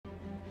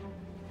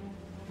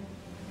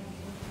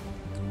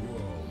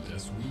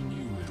as we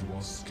knew it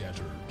was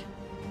scattered.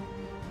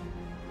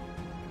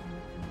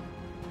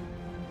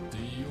 The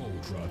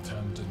Eodra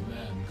tempted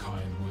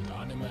mankind with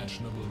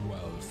unimaginable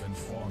wealth and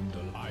formed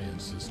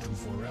alliances to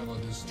forever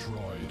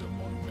destroy the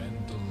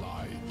monumental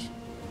light.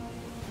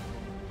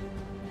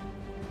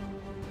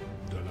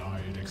 The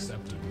light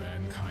accepted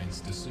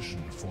mankind's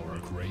decision for a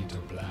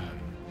greater plan.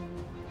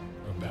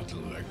 A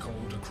battle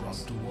echoed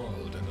across the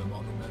world and the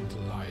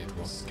monumental light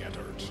was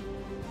scattered.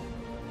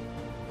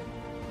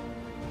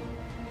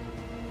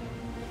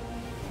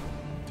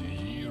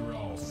 The era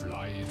of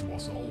light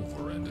was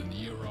over and an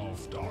era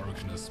of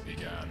darkness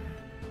began.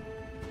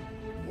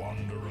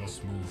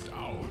 Wanderers moved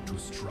out to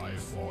strive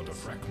for the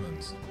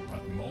fragments,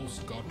 but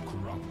most got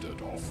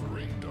corrupted,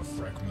 offering the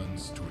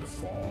fragments to the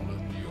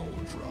fallen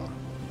Eodra.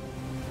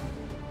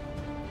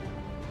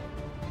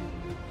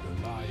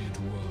 The light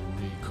will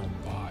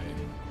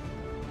recombine,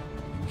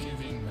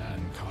 giving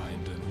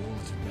mankind an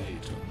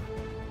ultimatum.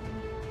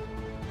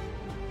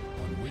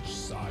 On which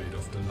side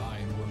of the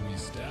line will we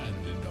stand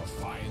in the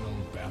final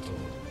battle?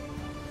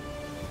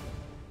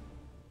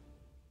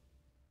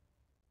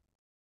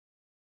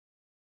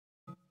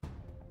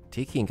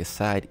 Taking a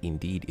side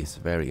indeed is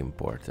very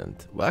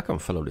important. Welcome,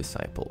 fellow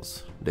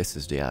disciples. This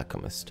is the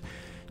Alchemist.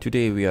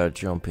 Today we are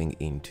jumping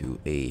into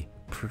a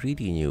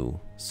pretty new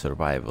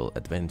survival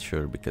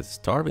adventure because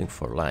Starving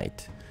for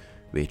Light,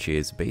 which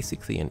is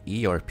basically an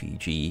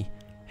ERPG,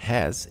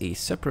 has a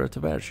separate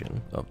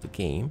version of the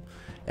game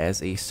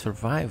as a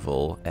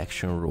survival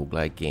action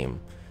roguelike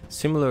game.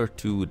 Similar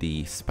to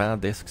the Spell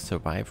Disc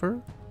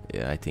Survivor,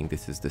 I think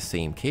this is the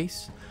same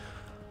case.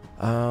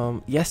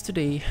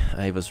 Yesterday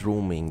I was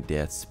roaming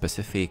that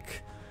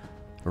specific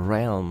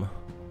realm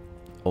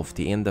of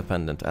the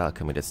independent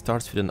alchemy that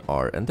starts with an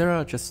R, and there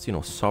are just, you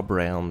know,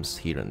 sub-realms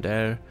here and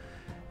there,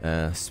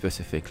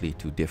 specifically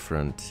to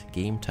different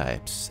game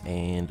types.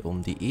 And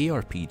on the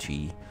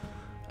ARPG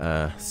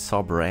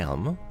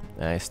sub-realm,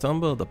 I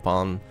stumbled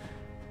upon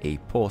a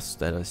post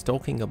that is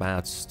talking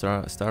about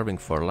Starving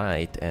for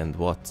Light and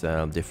what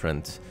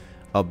different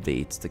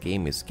updates the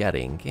game is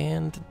getting,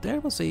 and there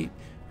was a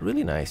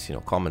really nice, you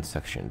know, comment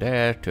section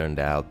there. Turned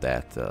out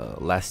that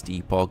Last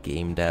Epoch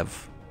game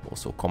dev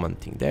also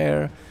commenting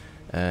there,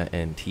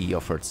 and he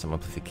offered some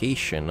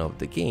amplification of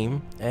the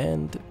game,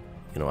 and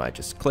you know, I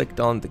just clicked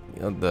on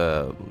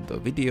the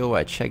video,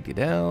 I checked it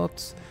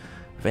out,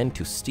 went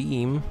to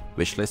Steam,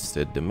 which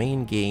listed the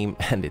main game,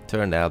 and it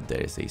turned out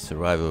there is a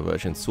survival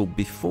version. So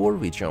before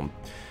we jump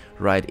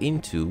right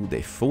into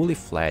the fully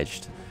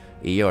fledged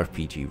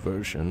ARPG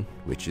version,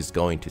 which is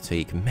going to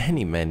take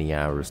many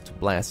hours to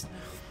blast,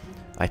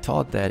 I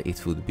thought that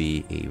it would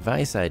be a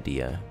wise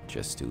idea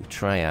just to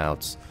try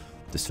out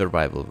the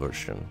survival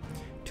version.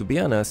 To be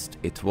honest,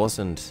 it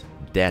wasn't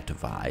that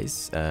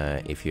wise,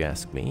 if you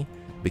ask me,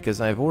 because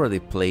I've already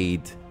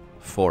played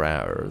 4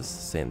 hours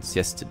since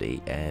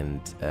yesterday,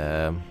 and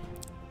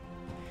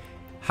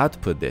how to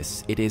put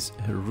this, it is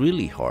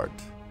really hard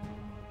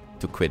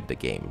to quit the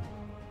game,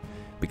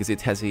 because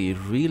it has a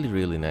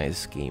really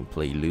nice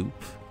gameplay loop,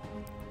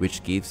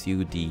 which gives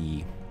you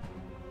the,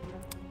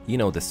 you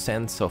know, the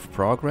sense of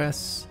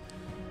progress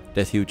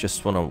that you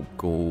just want to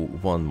go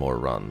one more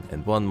run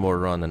and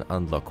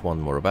unlock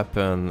one more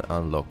weapon,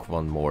 unlock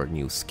one more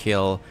new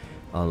skill,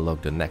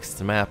 unlock the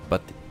next map.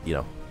 But you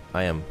know,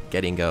 I am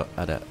getting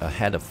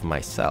ahead of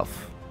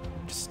myself,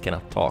 just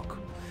cannot talk,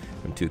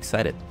 I'm too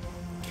excited.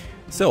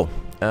 So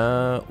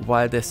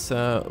while this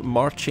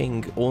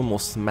marching,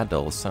 almost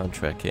metal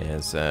soundtrack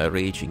is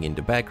raging in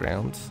the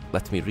background,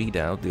 let me read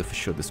out the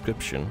official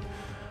description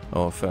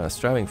of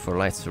Striving for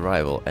Light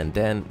Survival, and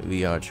then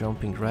we are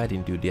jumping right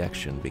into the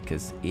action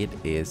because it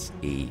is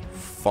a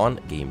fun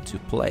game to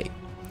play.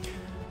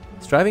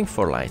 Striving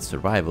for Light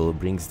Survival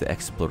brings the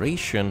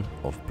exploration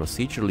of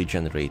procedurally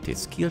generated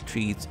skill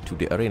trees to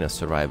the Arena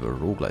Survival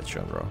roguelite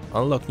genre.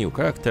 Unlock new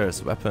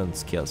characters, weapons,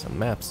 skills and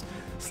maps,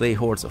 slay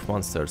hordes of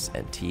monsters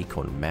and take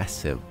on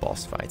massive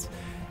boss fights.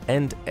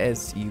 And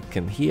as you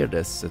can hear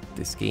this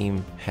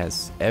game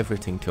has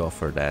everything to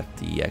offer that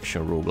the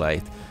action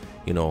roguelite,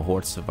 you know,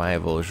 horde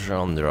survival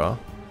genre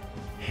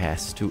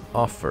has to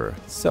offer.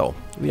 So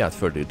without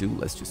further ado,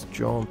 let's just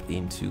jump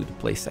into the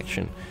play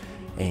section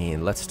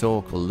and let's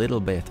talk a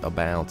little bit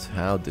about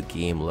how the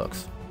game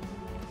looks.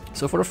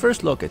 So for the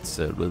first look, it's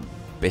a little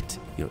bit,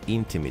 you know,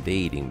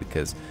 intimidating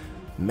because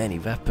many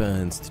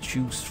weapons to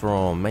choose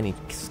from, many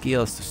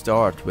skills to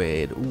start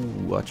with.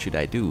 Ooh, what should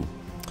I do?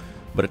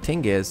 But the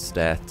thing is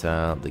that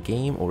the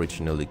game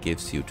originally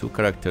gives you 2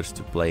 characters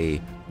to play,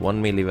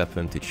 1 melee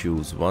weapon to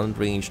choose, 1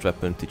 ranged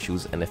weapon to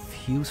choose, and a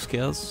few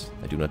skills.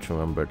 I do not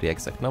remember the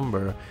exact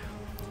number,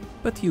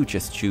 but you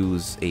just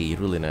choose a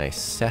really nice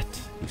set.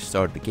 You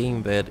start the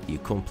game with, you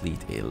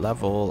complete a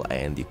level,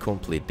 and you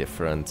complete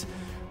different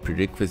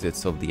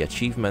prerequisites of the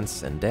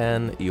achievements, and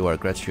then you are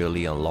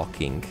gradually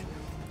unlocking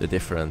the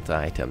different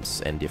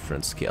items and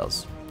different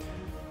skills.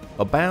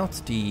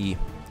 About the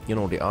you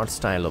know, the art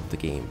style of the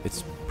game.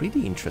 It's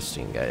pretty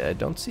interesting. I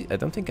don't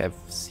think I've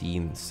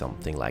seen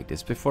something like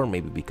this before,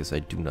 maybe because I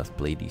do not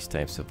play these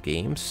types of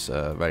games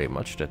very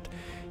much that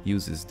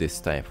uses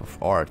this type of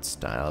art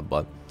style,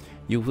 but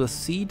you will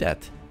see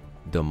that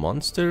the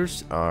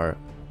monsters are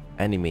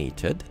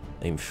animated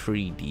in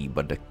 3D,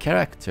 but the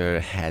character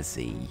has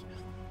a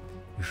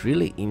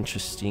really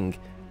interesting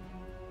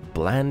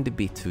blend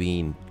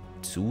between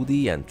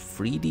 2D and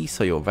 3D,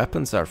 so your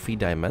weapons are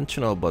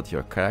 3-dimensional, but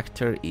your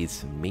character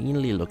is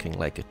mainly looking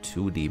like a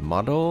 2D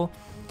model,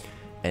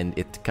 and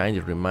it kind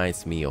of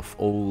reminds me of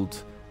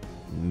old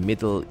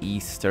Middle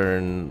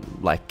Eastern,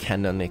 like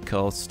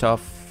canonical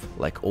stuff,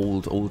 like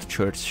old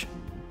church,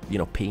 you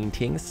know,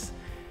 paintings,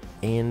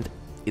 and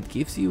it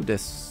gives you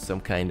this some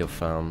kind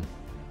of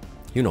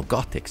you know,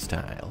 gothic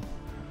style,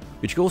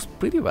 which goes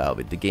pretty well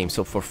with the game.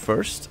 So for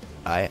first,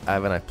 I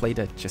when I played,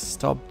 I just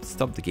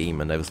stopped the game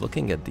and I was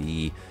looking at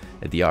the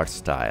art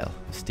style.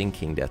 I was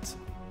thinking that,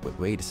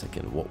 wait a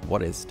second,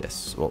 what is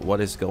this? What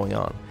is going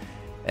on?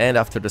 And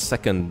after the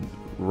second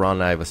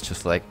run, I was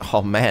just like,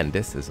 oh man,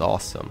 this is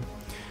awesome.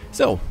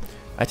 So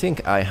I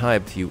think I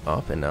hyped you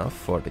up enough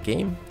for the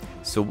game.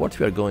 So what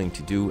we are going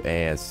to do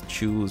is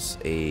choose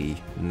a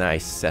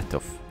nice set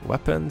of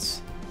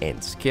weapons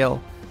and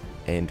skill,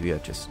 and we are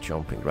just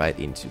jumping right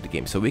into the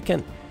game. So we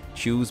can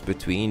choose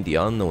between the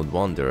Unknown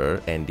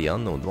Wanderer and the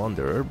Unknown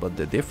Wanderer, but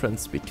the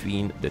difference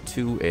between the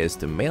two is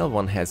the male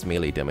one has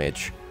melee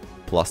damage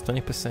plus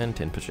 20%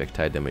 and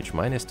projectile damage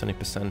minus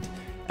 20%,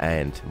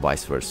 and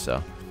vice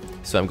versa.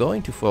 So I'm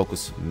going to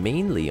focus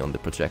mainly on the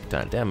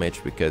projectile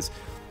damage, because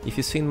if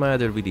you've seen my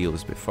other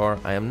videos before,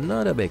 I am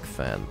not a big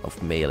fan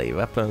of melee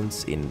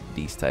weapons in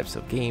these types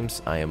of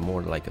games. I am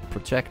more like a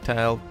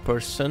projectile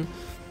person.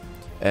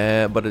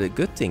 But the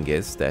good thing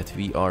is that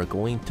we are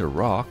going to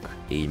rock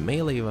a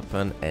melee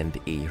weapon and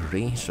a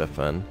ranged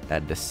weapon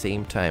at the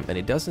same time, and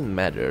it doesn't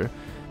matter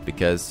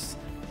because,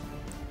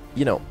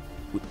 you know,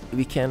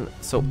 we can,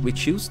 so we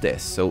choose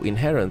this, so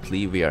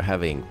inherently we are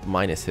having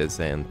minuses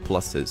and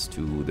pluses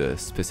to the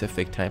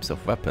specific types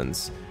of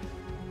weapons.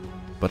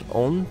 But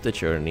on the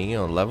journey,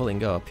 on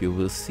leveling up, you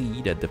will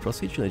see that the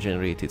procedurally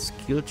generated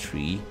skill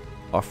tree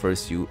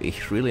offers you a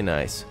really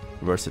nice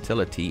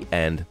versatility,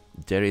 and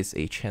there is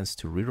a chance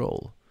to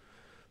reroll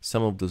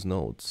some of those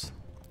nodes.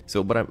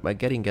 So, but I'm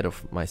getting ahead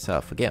of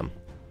myself again.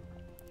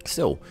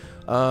 So,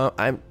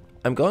 I'm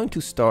going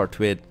to start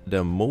with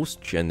the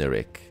most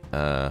generic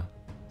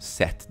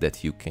set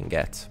that you can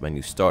get when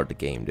you start the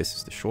game. This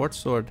is the short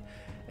sword,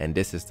 and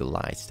this is the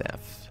light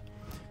staff.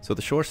 So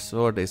the short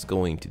sword is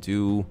going to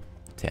do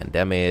 10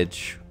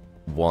 damage,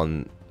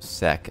 1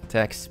 sec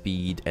attack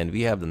speed, and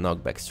we have the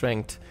knockback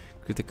strength,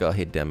 critical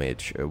hit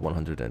damage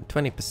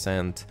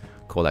 120%,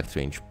 collect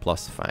range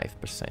plus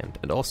 5%.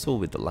 And also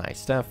with the light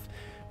staff,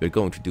 we're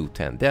going to do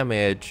 10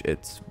 damage,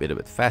 it's a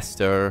bit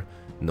faster,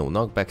 no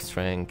knockback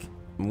strength,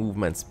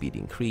 movement speed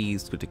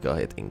increased, critical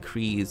hit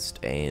increased,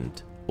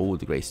 and all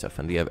the great stuff.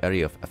 And we have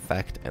area of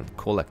effect and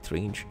collect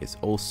range is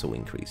also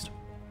increased.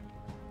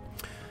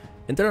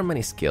 And there are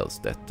many skills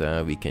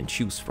that we can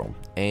choose from.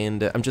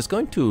 And I'm just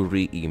going to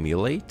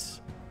re-emulate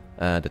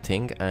the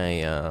thing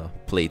I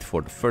played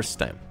for the first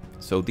time.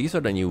 So these are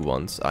the new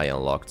ones I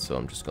unlocked, so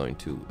I'm just going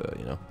to,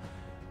 you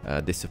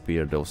know,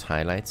 disappear those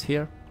highlights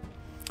here.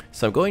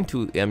 So I'm going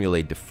to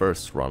emulate the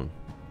first run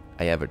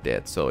I ever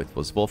did. So it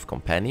was Wolf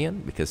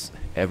Companion, because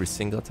every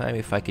single time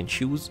if I can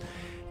choose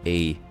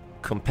a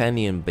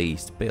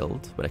companion-based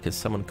build, where I can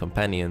summon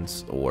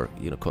companions or,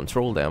 you know,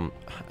 control them,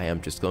 I am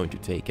just going to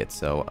take it.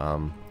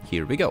 So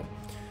here we go.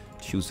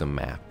 Choose a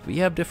map. We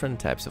have different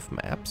types of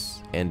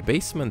maps, and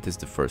basement is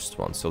the first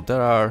one. So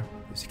there are,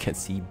 as you can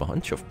see, a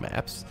bunch of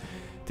maps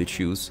to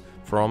choose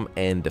from,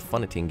 and the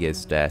funny thing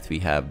is that we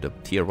have the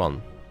tier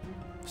 1.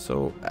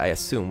 So I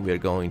assume we're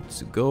going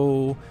to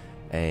go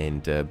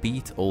and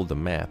beat all the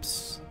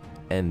maps,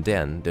 and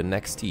then the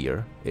next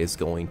tier is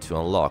going to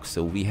unlock.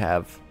 So we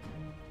have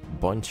a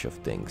bunch of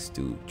things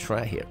to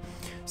try here.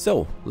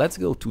 So let's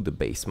go to the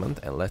basement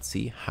and let's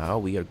see how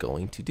we are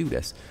going to do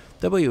this.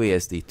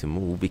 WASD to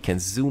move, we can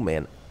zoom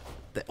in.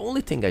 The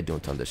only thing I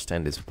don't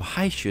understand is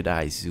why should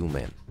I zoom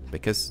in?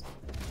 Because,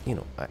 you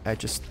know, I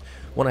just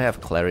want to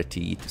have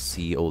clarity to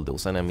see all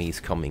those enemies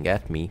coming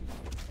at me.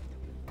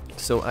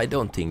 So I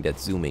don't think that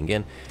zooming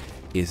in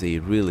is a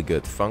really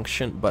good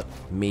function, but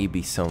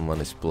maybe someone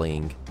is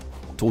playing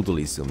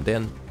totally zoomed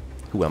in.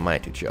 Who am I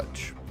to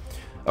judge?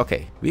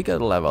 Okay, we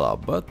gotta level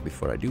up, but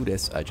before I do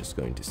this, I'm just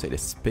going to say that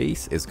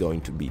space is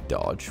going to be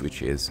dodge,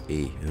 which is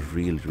a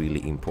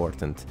really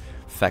important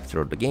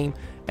factor of the game.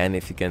 And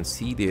if you can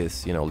see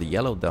this, you know, the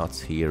yellow dots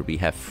here, we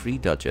have 3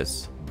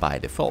 dodges by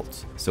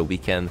default. So we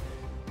can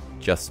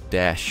just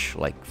dash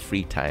like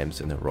 3 times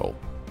in a row.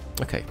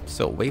 Okay,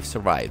 so wave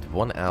survived,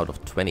 1 out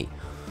of 20.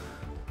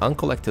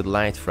 Uncollected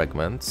light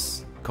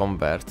fragments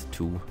convert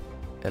to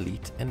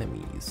elite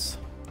enemies,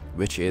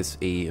 which is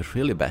a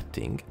really bad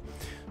thing.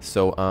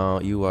 So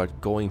you are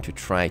going to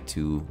try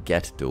to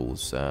get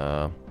those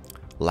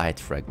light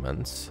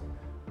fragments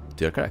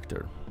to your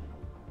character.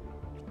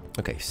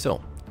 Okay,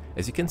 so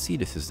As you can see,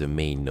 this is the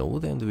main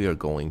node, and we are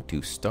going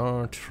to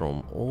start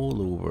from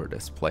all over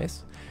this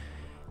place.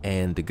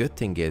 And the good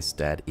thing is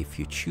that if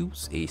you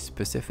choose a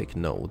specific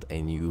node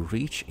and you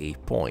reach a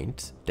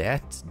point,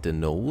 that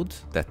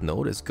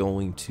node is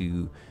going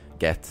to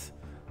get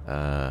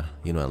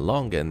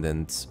along, and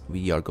then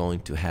we are going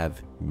to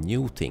have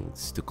new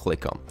things to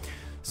click on.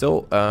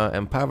 So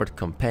Empowered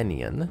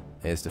Companion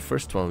is the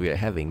first one we are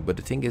having, but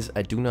the thing is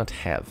I do not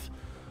have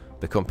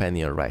the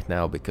companion right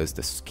now because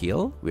the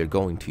skill we're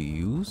going to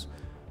use,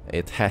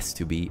 it has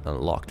to be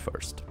unlocked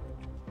first.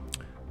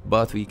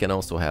 But we can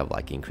also have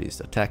like increased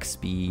attack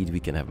speed,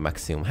 we can have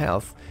maximum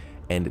health,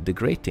 and the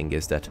great thing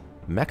is that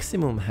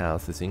maximum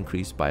health is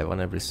increased by 1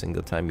 every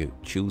single time you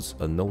choose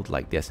a node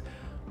like this,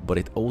 but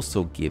it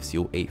also gives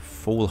you a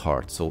full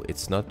heart, so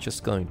it's not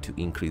just going to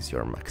increase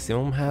your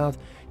maximum health,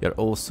 you're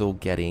also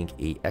getting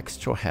a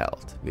extra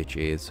health, which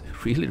is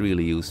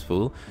really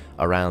useful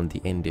around the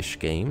endish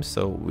game.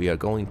 So we are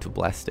going to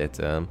blast it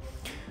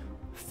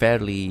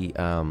fairly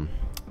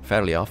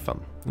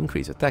often.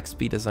 Increase attack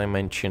speed, as I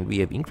mentioned. We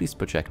have increased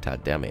projectile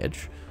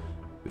damage,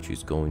 which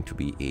is going to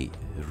be a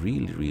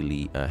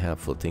really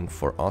helpful thing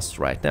for us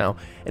right now.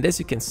 And as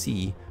you can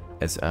see,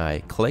 as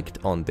I clicked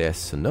on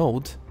this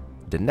node,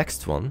 the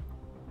next one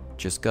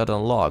just got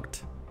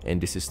unlocked, and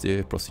this is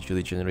the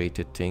procedurally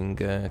generated thing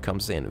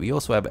comes in. We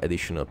also have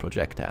additional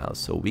projectiles,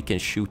 so we can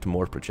shoot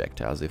more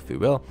projectiles if we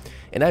will.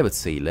 And I would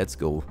say let's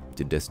go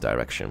to this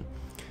direction.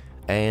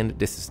 And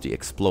this is the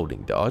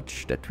exploding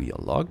dodge that we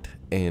unlocked,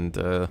 and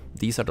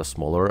these are the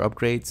smaller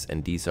upgrades,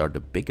 and these are the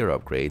bigger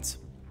upgrades.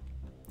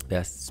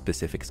 That's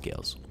specific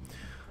skills.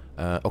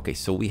 Okay,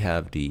 so we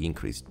have the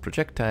increased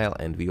projectile,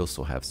 and we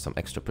also have some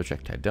extra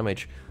projectile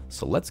damage.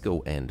 So let's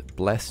go and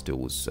blast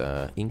those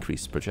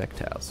increased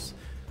projectiles.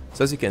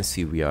 So as you can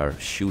see, we are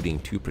shooting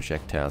 2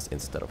 projectiles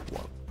instead of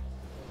 1.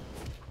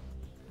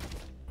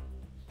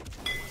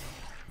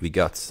 We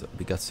got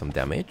some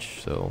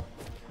damage, so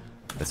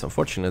that's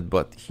unfortunate,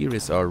 but here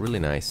is our really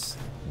nice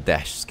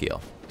dash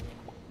skill.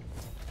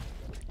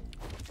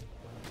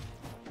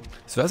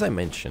 So as I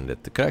mentioned,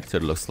 that the character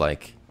looks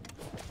like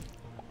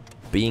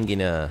being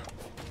in a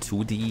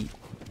 2D,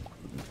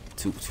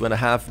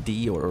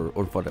 2.5D or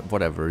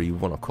whatever you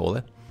want to call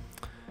it.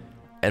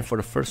 And for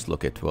the first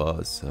look it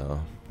was,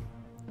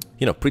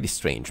 pretty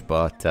strange,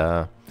 but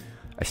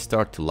I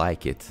start to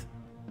like it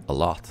a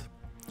lot.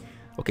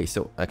 Okay,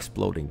 so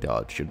exploding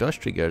dodge. Your dodge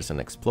triggers an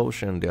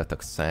explosion. The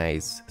attack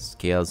size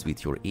scales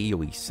with your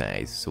AoE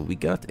size. So we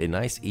got a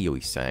nice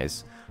AoE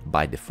size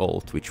by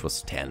default, which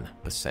was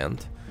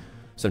 10%.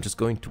 So I'm just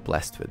going to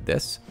blast with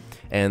this.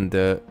 And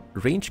the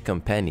range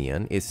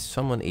companion is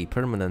summon a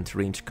permanent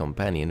range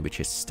companion, which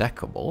is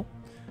stackable.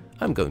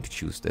 I'm going to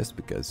choose this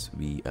because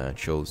we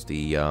chose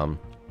the,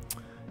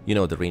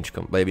 the range,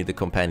 the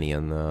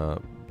companion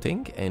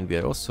thing, and we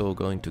are also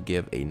going to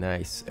give a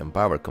nice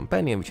empowered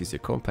companion, which is your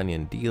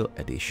companion deal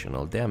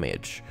additional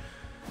damage.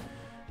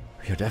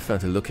 We are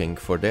definitely looking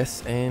for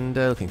this and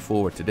looking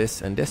forward to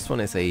this. And this one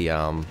is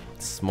a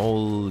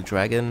small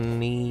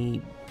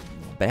dragon-y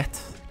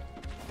bat.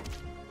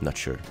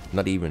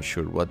 Not even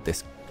sure what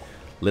this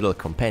little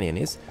companion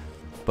is,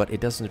 but it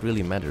doesn't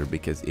really matter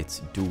because it's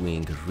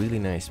doing really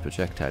nice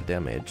projectile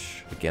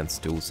damage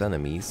against those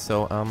enemies.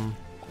 So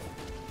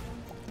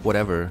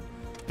whatever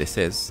this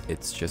is,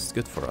 it's just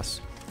good for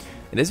us.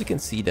 And as you can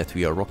see that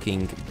we are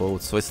rocking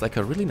both, so it's like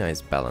a really nice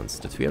balance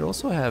that we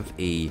also have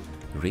a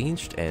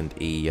ranged and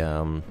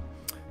a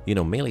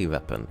melee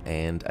weapon.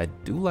 And I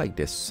do like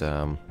this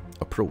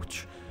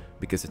approach,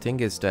 because the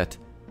thing is that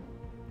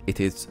it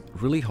is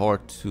really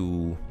hard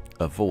to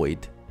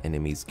avoid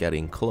enemies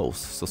getting close.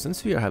 So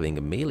since we are having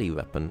a melee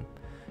weapon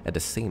at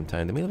the same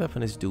time, the melee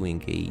weapon is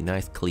doing a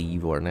nice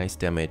cleave or nice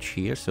damage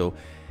here. So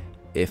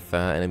if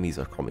enemies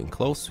are coming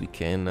close, we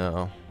can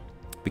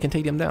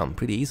take them down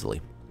pretty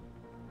easily.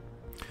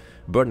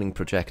 Burning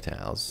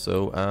projectiles.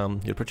 So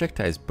your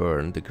projectiles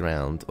burn the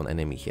ground on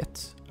enemy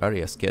hit.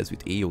 Area scales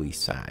with AoE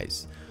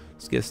size.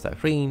 Skills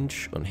type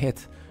range on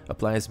hit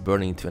applies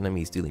burning to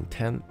enemies dealing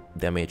 10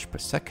 damage per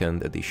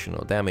second,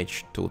 additional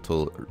damage,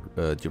 total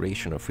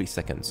duration of 3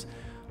 seconds.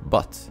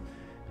 But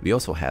we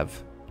also have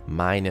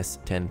minus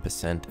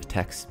 10%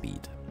 attack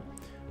speed.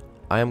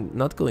 I am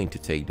not going to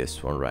take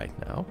this one right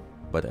now,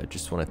 but I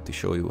just wanted to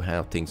show you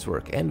how things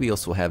work. And we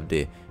also have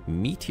the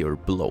meteor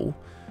blow,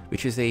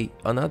 which is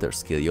another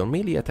skill. Your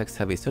melee attacks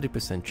have a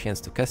 30% chance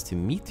to cast a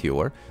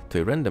meteor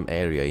to a random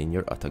area in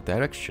your attack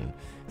direction,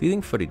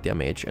 dealing 30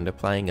 damage and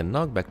applying a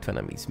knockback to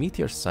enemies.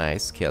 Meteor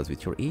size scales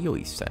with your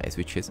AoE size,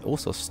 which is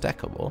also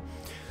stackable.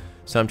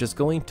 So I'm just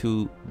going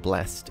to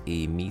blast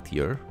a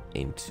meteor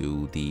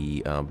into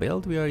the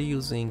build we are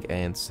using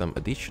and some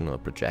additional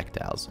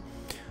projectiles.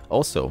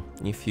 Also,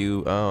 if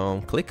you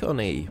click on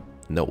a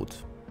node,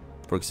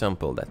 for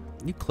example, that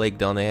you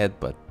clicked on it,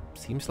 but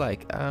seems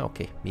like,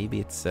 okay,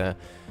 maybe it's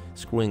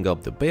screwing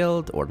up the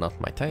build or not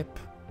my type,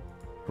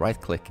 right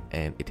click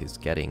and it is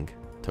getting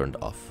turned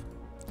off.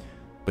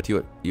 But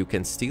you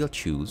can still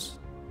choose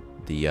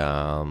the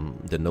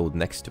node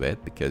next to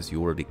it because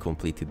you already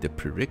completed the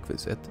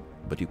prerequisite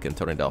but you can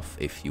turn it off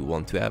if you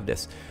want to have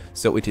this.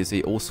 So it is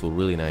also a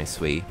really nice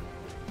way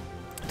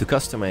to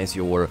customize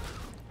your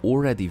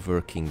already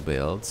working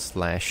build,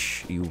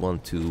 slash you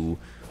want to,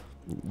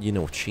 you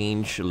know,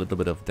 change a little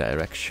bit of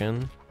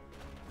direction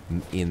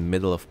in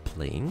middle of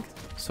playing.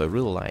 So I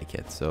really like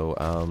it.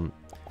 So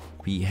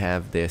we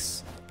have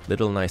this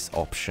little nice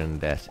option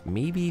that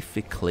maybe if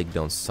we clicked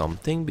on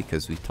something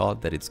because we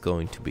thought that it's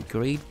going to be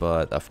great,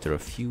 but after a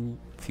few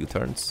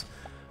turns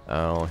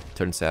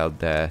turns out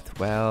that,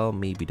 well,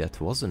 maybe that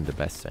wasn't the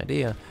best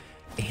idea,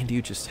 and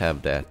you just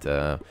have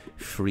that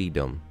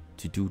freedom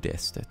to do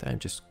this, that I'm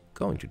just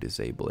going to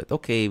disable it.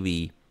 Okay,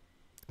 we,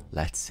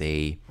 let's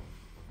say,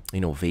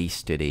 you know,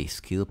 wasted a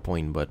skill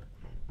point, but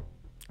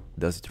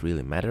does it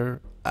really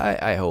matter?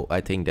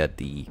 I think that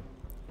the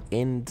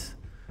end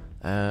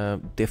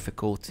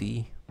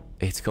difficulty,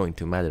 it's going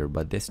to matter,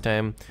 but this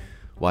time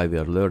while we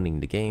are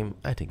learning the game,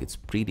 I think it's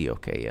pretty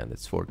okay and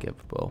it's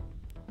forgivable.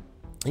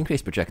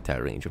 Increase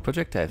projectile range. A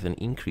projectile has an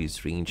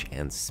increased range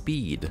and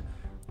speed.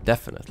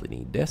 Definitely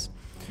need this.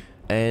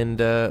 And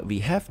we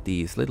have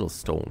these little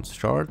stones,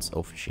 shards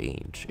of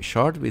change. A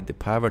shard with the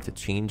power to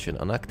change an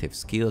inactive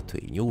skill to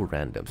a new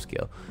random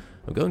skill.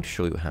 I'm going to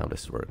show you how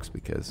this works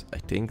because I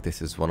think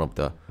this is one of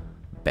the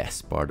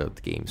best part of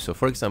the game. So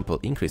for example,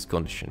 increase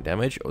condition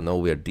damage. Oh no,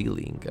 we are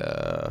dealing,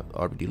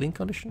 are we dealing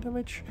condition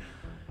damage?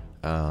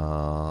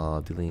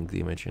 Dealing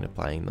damage and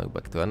applying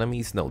knockback to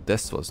enemies. No,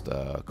 this was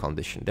the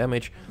condition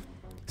damage.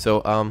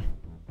 So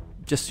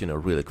just, you know,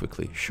 really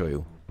quickly show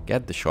you.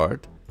 Get the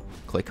shard,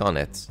 click on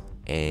it,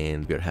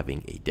 and we're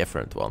having a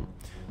different one.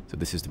 So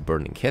this is the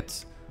burning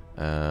hit,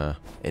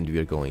 and we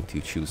are going to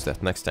choose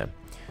that next time.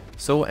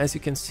 So as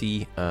you can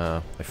see,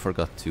 I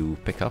forgot to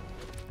pick up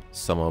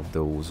some of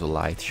those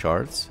light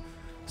shards.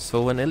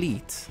 So an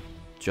elite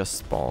just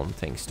spawned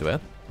thanks to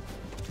it.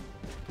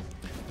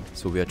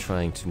 So we are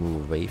trying to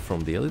move away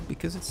from the elite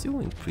because it's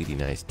doing pretty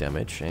nice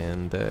damage,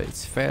 and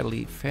it's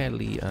fairly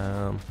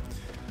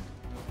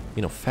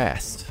you know,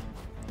 fast.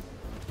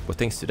 But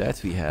thanks to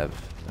that we have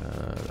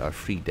our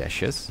free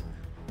dashes,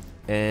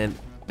 and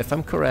if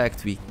I'm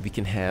correct, we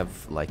can have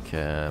like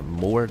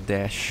more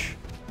dash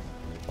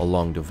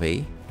along the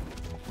way,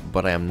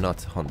 but I am not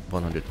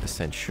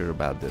 100% sure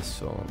about this,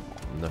 so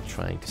I'm not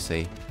trying to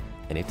say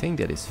anything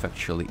that is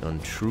factually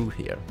untrue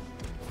here.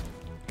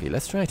 Okay,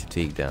 let's try to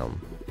take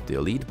down the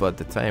elite, but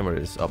the timer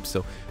is up.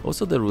 So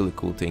also the really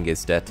cool thing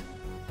is that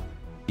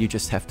you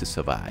just have to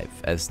survive,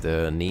 as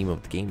the name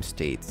of the game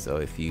states. So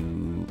if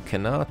you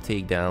cannot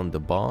take down the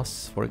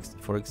boss,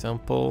 for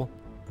example,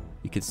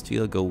 you can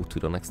still go to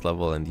the next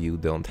level and you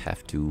don't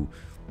have to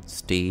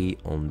stay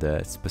on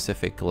the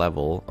specific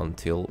level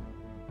until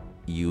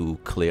you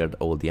cleared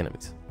all the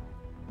enemies.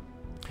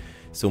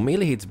 So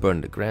melee hits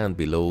burn the ground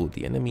below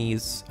the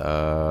enemies,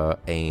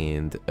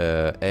 and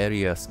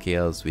area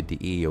scales with the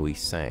AoE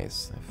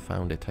size. I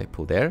found a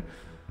typo there.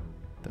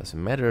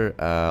 Doesn't matter.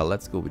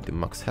 Let's go with the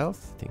max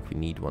health. I think we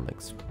need one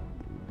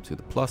to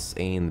the plus,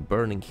 and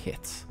burning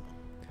hit.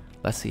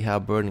 Let's see how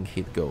burning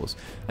hit goes.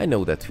 I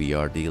know that we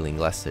are dealing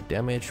lesser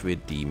damage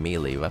with the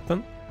melee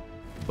weapon,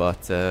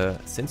 but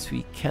since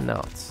we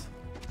cannot,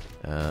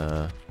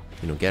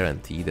 you know,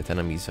 guarantee that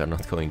enemies are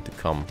not going to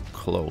come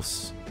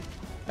close,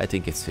 I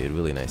think it's a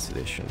really nice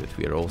addition that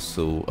we are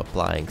also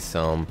applying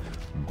some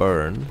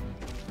burn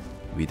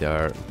with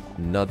our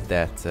not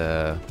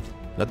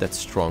that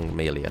strong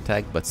melee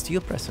attack, but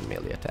still present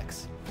melee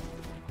attacks.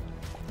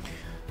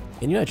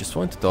 And you know, I just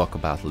want to talk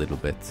about a little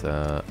bit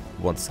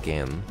once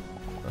again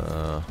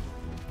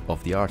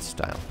of the art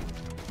style,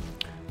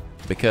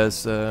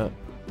 because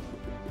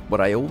what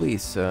I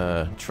always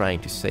trying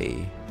to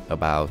say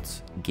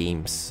about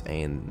games,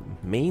 and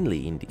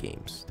mainly indie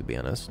games, to be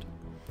honest,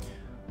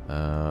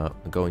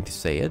 I'm going to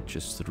say it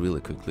just really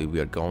quickly. We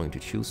are going to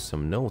choose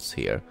some notes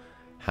here.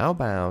 How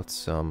about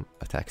some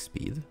attack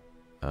speed?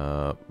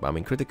 I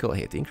mean, critical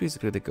hit, increase the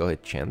critical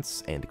hit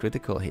chance and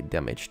critical hit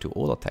damage to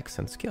all attacks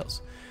and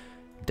skills.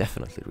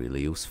 Definitely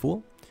really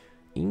useful.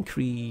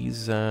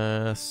 Increase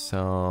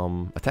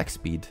some attack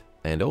speed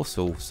and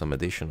also some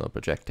additional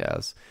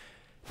projectiles.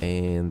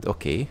 And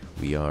okay,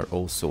 we are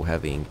also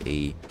having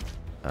a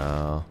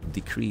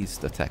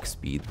decreased attack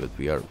speed,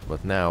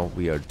 but now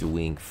we are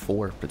doing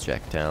 4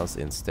 projectiles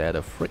instead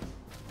of 3.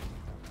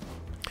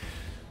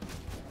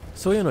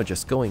 So, you know,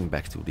 just going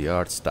back to the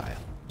art style.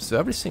 So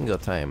every single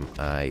time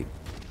I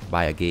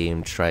buy a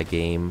game, try a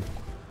game,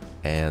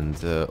 and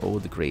all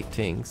the great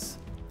things,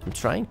 I'm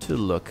trying to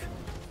look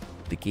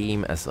at the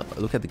game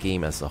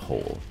as a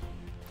whole.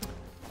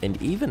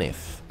 And even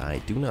if I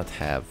do not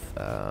have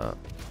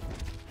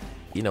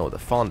you know, the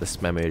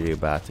fondest memory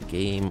about the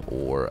game,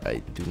 or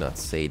I do not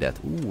say that,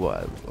 ooh,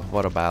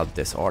 what about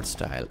this art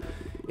style?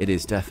 It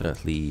is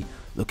definitely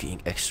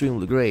looking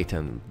extremely great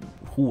and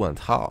who and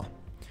how.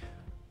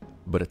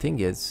 But the thing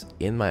is,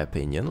 in my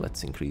opinion,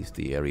 let's increase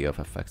the area of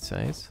effect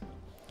size.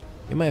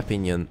 In my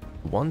opinion,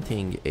 one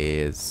thing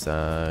is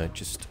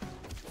just,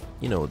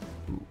 you know,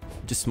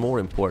 just more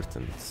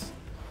important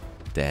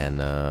than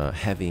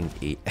having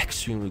a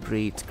extremely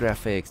great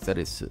graphics that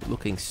is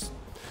looking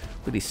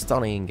pretty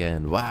stunning,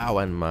 and wow,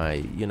 and my,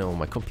 you know,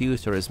 my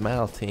computer is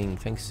melting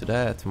thanks to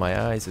that, my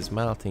eyes is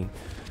melting.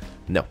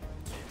 No.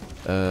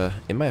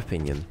 In my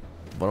opinion,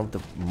 one of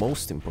the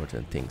most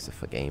important things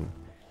of a game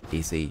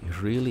is a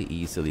really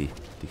easily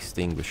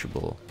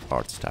distinguishable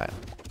art style.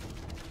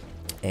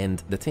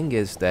 And the thing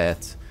is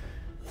that,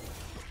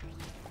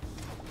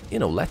 you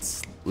know,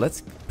 let's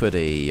put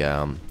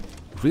a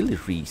really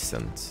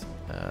recent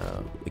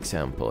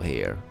example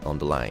here on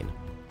the line.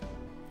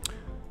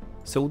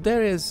 So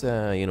there is,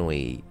 you know,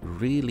 a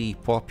really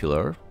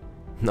popular,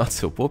 not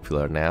so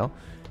popular now,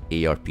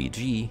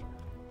 ARPG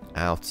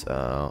out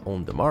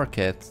on the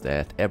market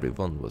that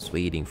everyone was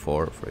waiting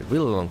for a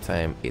really long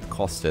time. It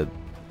costed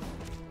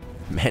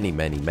many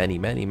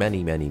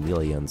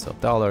millions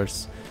of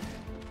dollars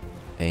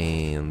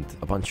and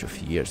a bunch of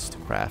years to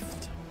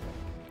craft.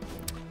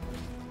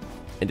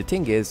 And the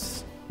thing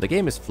is, the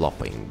game is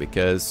flopping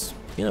because,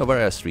 you know,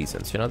 various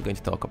reasons. You're not going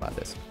to talk about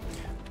this.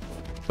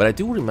 But I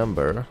do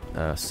remember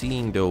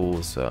seeing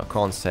those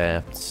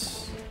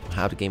concepts,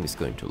 how the game is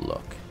going to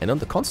look. And on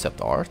the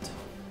concept art,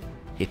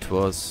 it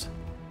was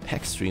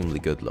extremely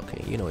good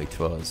looking. You know, it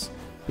was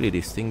really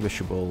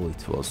distinguishable.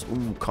 It was,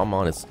 ooh, come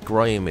on, it's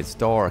grim, it's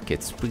dark,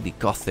 it's really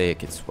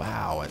gothic, it's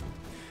wow, and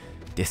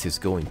this is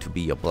going to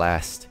be a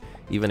blast.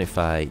 Even if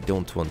I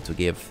don't want to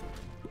give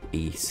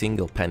a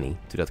single penny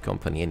to that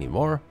company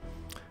anymore,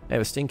 I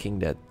was thinking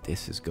that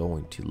this is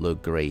going to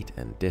look great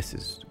and this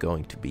is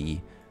going to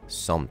be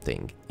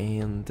something.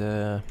 And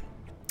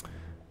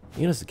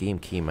you know, as the game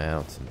came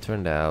out, and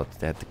turned out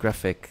that the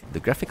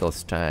graphical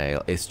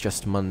style is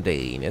just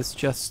mundane. It's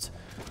just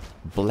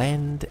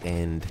bland,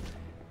 and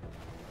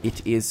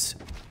it is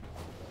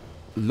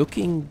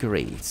looking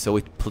great, so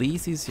it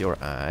pleases your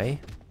eye,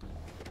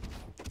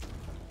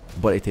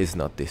 but it is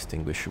not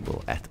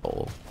distinguishable at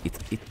all.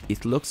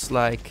 It looks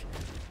like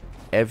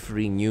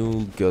every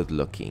new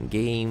good-looking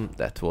game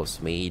that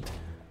was made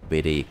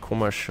with a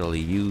commercially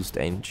used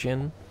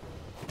engine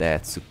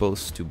that's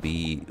supposed to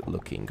be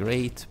looking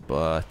great,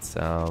 but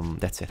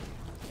that's it.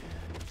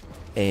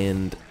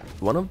 And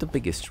one of the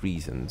biggest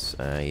reasons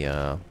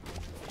I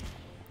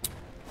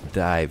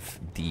dove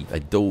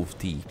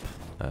deep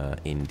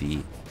in the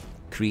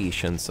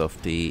creations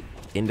of the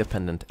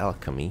independent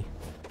alchemy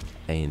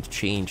and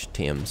changed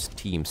teams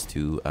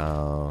to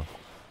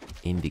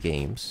indie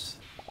games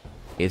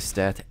is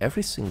that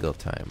every single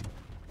time,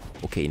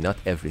 okay, not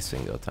every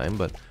single time,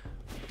 but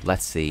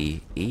let's say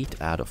 8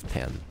 out of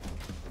 10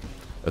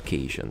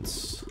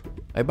 occasions,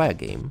 I buy a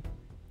game,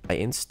 I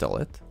install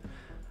it,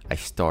 I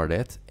start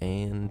it,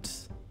 and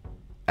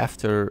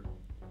after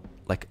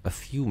like a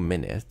few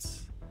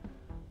minutes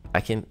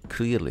I can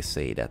clearly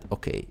say that,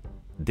 okay,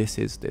 this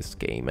is this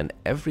game. And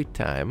every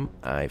time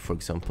I, for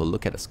example,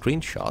 look at a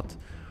screenshot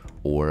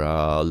or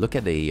look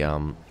at a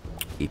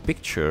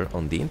picture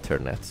on the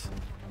internet,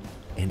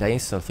 and I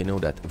instantly know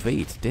that,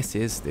 wait, this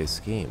is this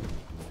game.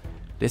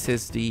 This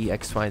is the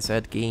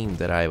XYZ game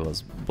that I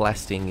was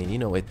blasting, and you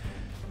know, it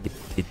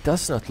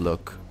does not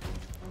look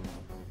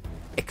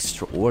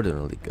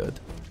extraordinarily good,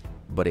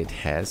 but it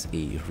has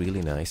a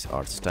really nice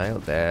art style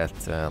that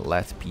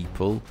let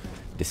people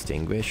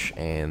distinguish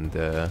and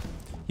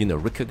you know,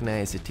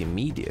 recognize it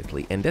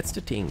immediately. And that's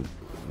the thing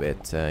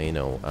with you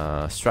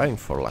know, Striving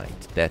for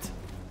Light, that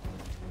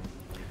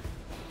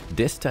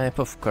this type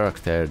of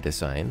character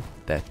design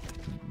that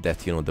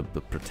you know, the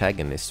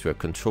protagonist we're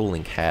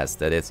controlling has,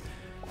 that is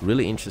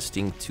really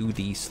interesting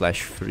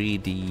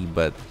 2D/3D,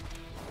 but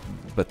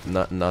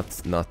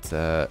not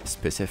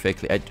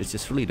specifically. I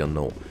just really don't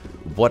know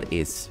what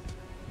is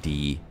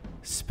the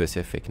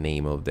specific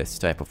name of this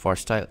type of art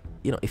style.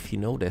 You know, if you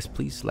know this,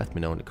 please let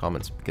me know in the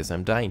comments, because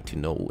I'm dying to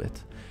know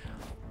it.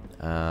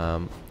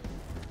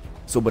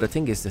 So, but the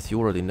thing is that you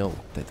already know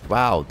that,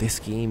 wow, this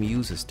game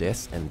uses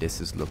this, and this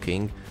is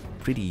looking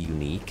pretty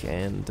unique,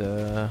 and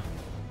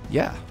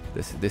yeah,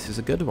 this is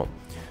a good one.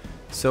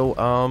 So,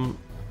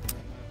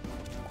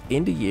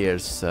 in the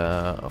years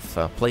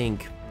of playing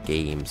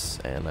games,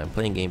 and I'm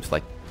playing games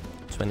like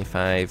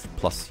 25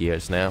 plus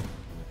years now,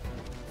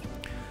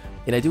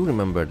 and I do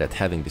remember that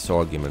having these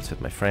arguments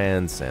with my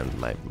friends and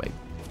my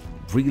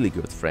really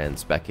good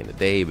friends back in the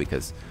day,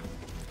 because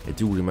I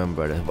do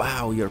remember that,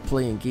 wow, you're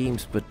playing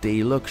games but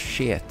they look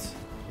shit.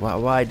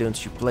 Why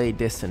don't you play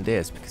this and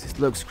this? Because it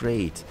looks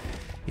great.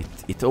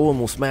 It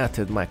almost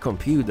melted my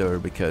computer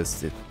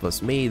because it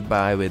was made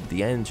with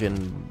the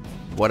engine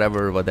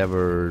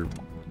whatever,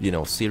 you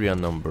know, serial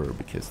number,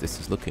 because this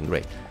is looking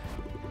great.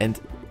 And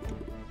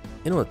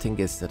you know, the thing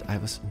is that I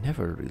was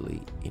never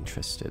really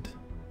interested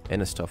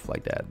in stuff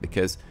like that,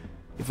 because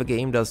if a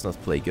game does not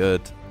play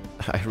good,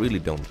 I really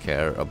don't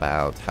care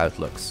about how it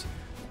looks,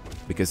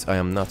 because I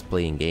am not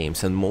playing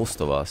games, and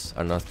most of us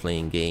are not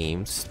playing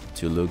games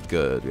to look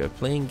good. We are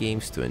playing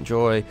games to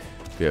enjoy,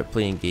 we are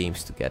playing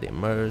games to get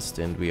immersed,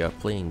 and we are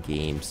playing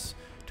games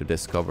to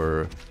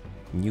discover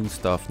new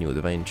stuff, new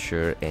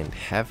adventure, and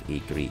have a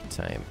great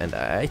time. And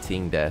I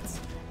think that,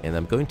 and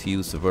I'm going to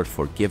use the word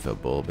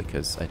forgivable,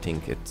 because I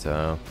think it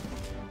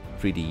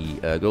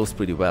goes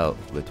pretty well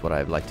with what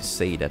I'd like to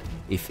say, that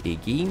if a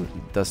game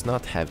does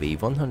not have a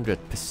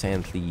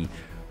 100%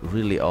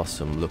 really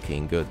awesome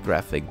looking good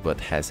graphic but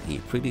has a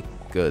pretty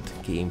good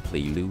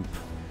gameplay loop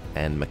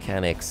and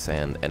mechanics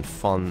and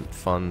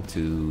fun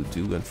to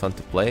do and fun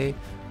to play,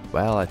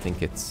 well, I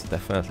think it's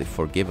definitely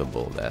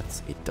forgivable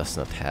that it does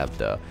not have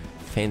the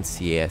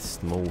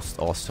fanciest, most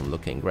awesome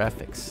looking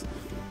graphics.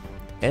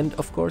 And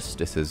of course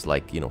this is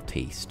like, you know,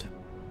 taste.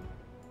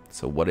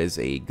 So what is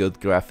a good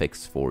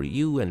graphics for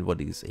you and what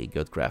is a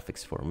good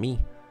graphics for me?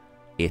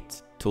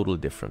 It's totally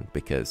different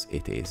because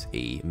it is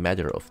a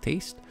matter of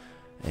taste,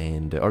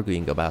 and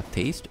arguing about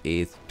taste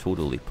is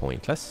totally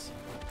pointless.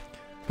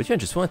 But yeah, I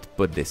just want to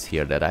put this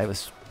here that I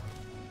was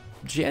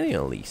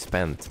genuinely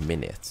spent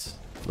minutes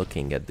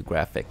looking at the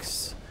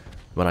graphics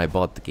when I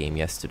bought the game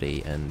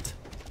yesterday, and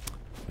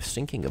was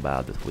thinking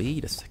about it.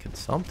 Wait a second,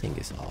 something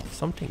is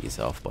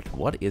off, but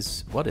what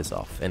is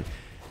off? And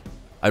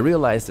I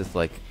realized it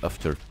like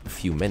after a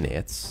few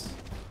minutes,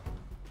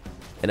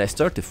 and I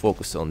started to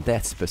focus on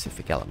that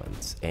specific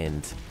element.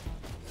 And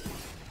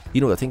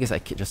you know, the thing is, I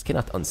just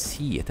cannot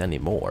unsee it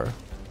anymore,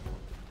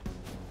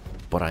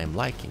 but I'm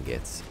liking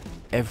it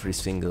every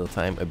single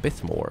time a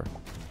bit more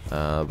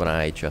when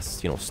I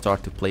just, you know,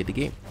 start to play the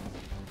game.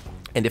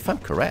 And if I'm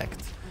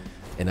correct,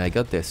 and I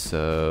got this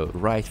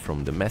right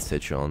from the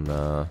message on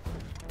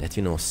that,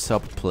 you know,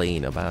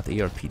 subplane about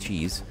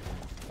ARPGs,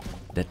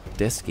 that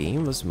this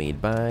game was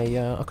made by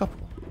a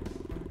couple,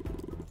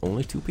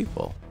 only 2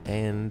 people,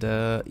 and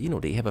you know,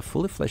 they have a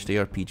fully fledged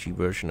ARPG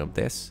version of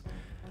this,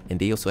 and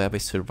they also have a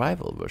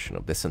survival version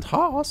of this, and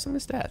how awesome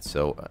is that?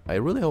 So I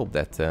really hope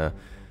that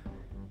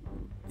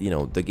you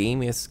know, the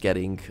game is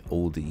getting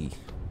all the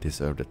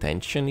deserved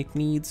attention it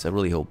needs. I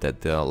really hope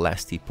that the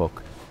Last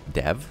Epoch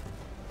dev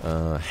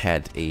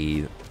had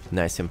a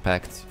nice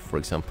impact, for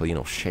example, you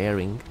know,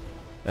 sharing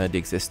the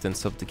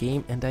existence of the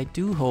game, and I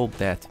do hope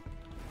that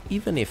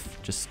even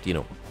if just, you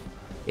know,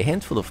 a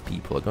handful of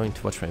people are going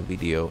to watch my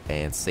video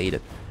and say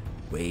that,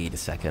 wait a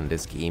second,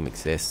 this game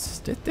exists,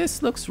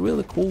 this looks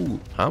really cool,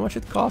 how much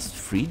it costs?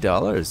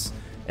 $3,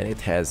 and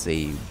it has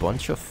a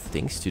bunch of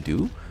things to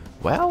do,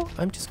 well,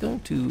 I'm just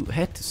going to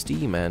head to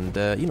Steam and,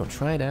 you know,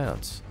 try it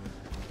out.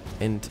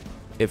 And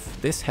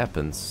if this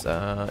happens,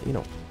 you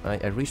know,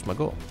 I reached my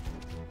goal.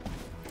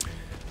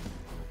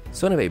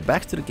 So anyway,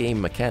 back to the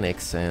game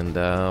mechanics and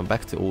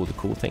back to all the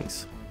cool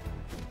things.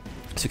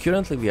 So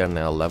currently we are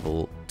now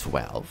level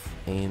 12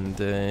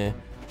 and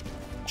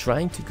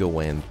trying to go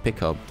and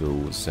pick up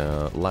those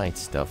light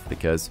stuff,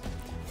 because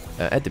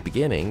at the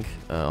beginning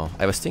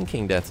I was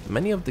thinking that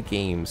many of the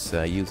games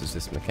uses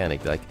this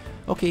mechanic, like,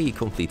 okay, you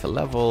complete a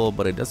level,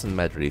 but it doesn't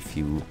matter if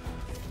you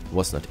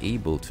was not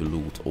able to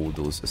loot all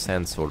those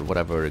ascents or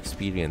whatever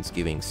experience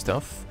giving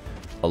stuff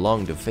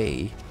along the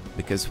way,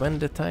 because when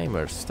the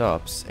timer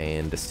stops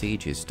and the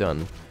stage is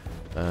done,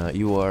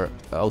 you are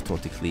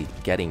automatically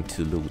getting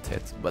to loot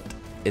it. But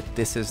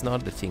this is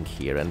not the thing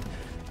here, and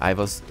I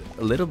was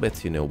a little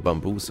bit, you know,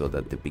 bamboozled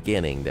at the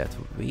beginning that,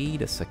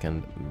 wait a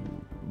second,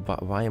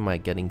 why am I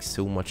getting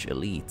so much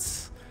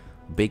elites?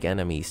 Big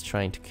enemies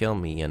trying to kill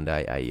me, and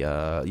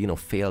I you know,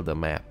 failed the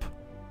map.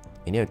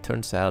 And you know, it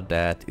turns out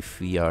that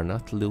if we are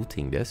not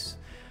looting this,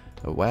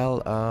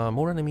 well,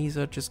 more enemies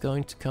are just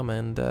going to come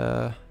and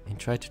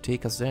try to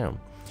take us down.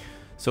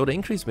 So the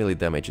increased melee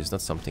damage is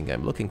not something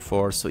I'm looking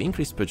for, so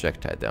increased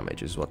projectile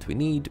damage is what we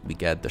need. We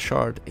get the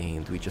shard,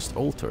 and we just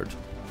altered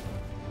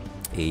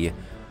a,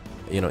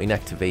 you know,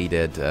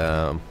 inactivated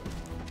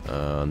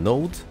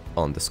node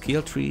on the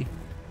skill tree,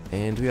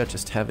 and we are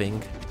just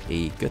having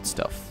a good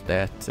stuff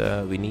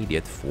that we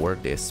needed for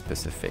this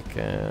specific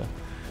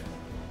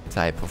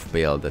type of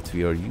build that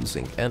we are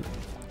using. And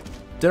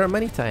there are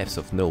many types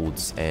of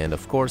nodes, and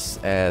of course,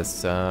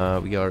 as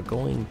we are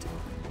going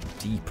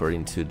deeper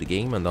into the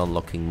game and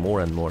unlocking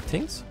more and more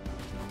things,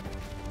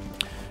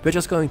 we're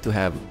just going to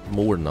have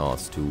more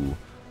nodes to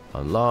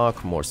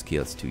unlock, more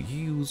skills to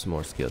use,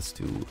 more skills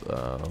to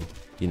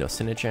you know,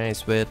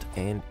 synergize with,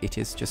 and it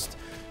is just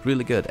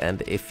really good.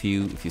 And if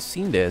you've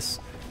seen this,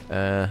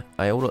 I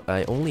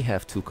only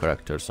have 2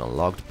 characters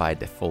unlocked by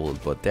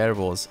default, but there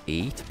was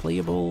 8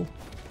 playable,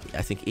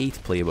 I think 8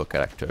 playable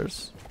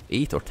characters,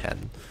 8 or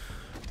 10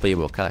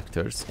 playable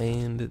characters,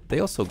 and they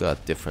also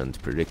got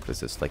different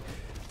prerequisites, like,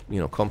 you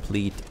know,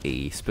 complete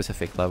a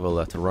specific level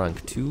at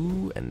rank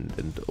 2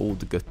 and all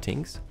the good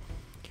things.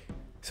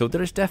 So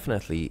there is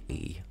definitely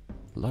a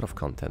lot of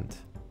content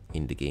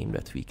in the game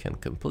that we can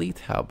complete.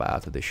 How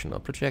about additional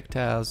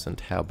projectiles, and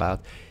how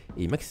about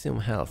a maximum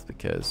health,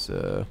 because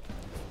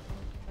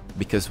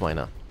why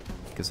not?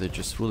 Because I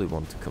just really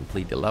want to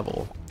complete the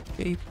level.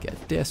 Okay,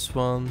 get this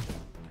one,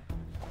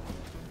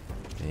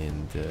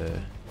 and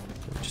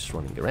I'm just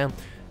running around.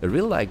 I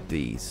really like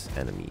these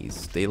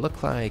enemies. They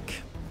look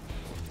like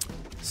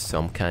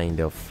some kind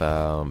of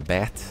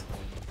bats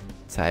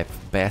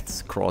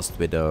crossed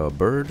with a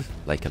bird,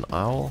 like an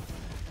owl,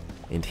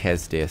 and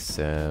has this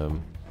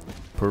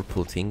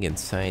purple thing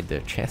inside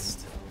their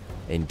chest,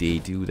 and they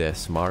do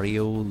this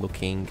Mario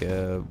looking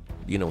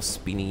you know,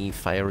 spinny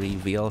fiery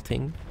wheel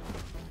thing.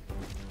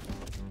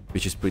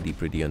 which is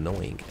pretty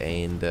annoying.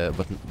 And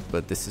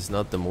but this is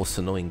not the most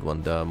annoying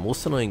one. The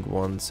most annoying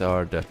ones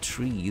are the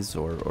trees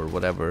or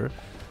whatever,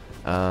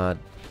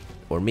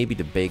 or maybe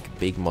the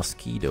big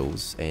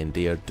mosquitoes, and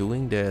they are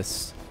doing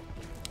this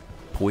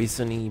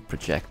poisony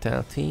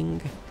projectile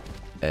thing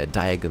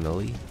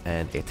diagonally,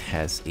 and it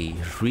has a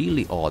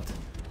really odd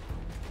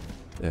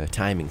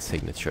timing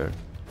signature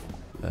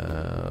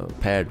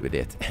paired with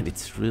it, and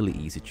it's really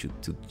easy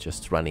to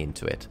just run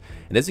into it.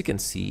 And as you can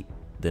see,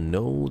 the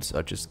nodes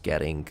are just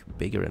getting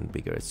bigger and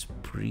bigger. It's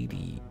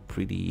pretty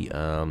you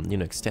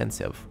know,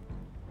 extensive.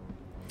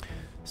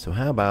 So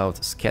how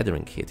about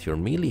scattering hit? Your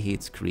melee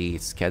hits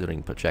create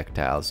scattering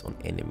projectiles on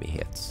enemy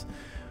hits.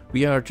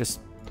 We are just,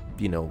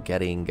 you know,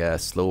 getting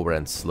slower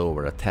and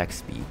slower attack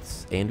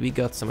speeds, and we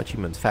got some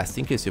achievements. Fast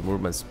increase your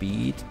movement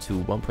speed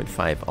to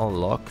 1.5.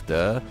 Unlock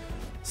the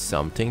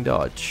something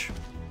dodge,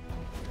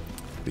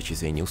 which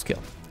is a new skill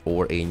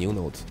or a new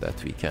node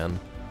that we can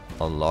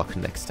unlock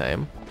next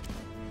time.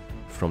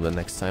 From the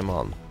next time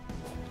on,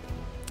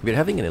 we're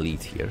having an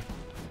elite here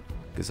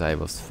because I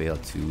was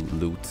failed to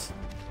loot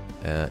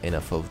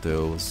enough of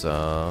those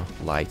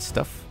light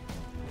stuff.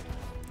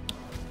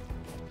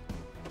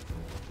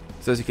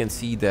 So as you can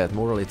see, that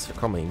more elites are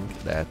coming,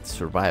 that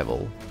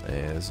survival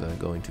is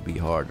going to be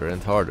harder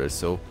and harder.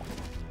 So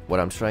what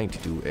I'm trying to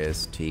do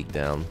is take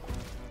down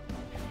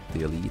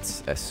the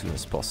elites as soon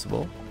as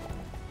possible.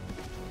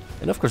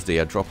 And of course they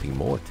are dropping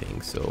more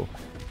things, so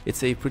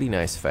it's a pretty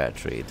nice fair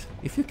trade.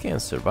 If you can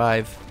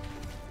survive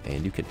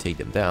and you can take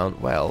them down,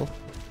 well,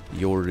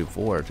 your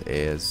reward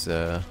is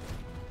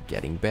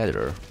getting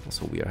better.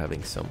 Also, we are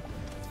having some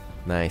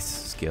nice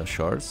skill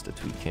shards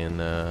that we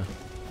can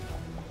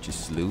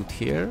just loot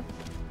here.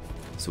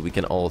 So we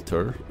can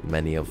alter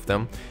many of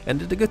them. And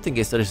the good thing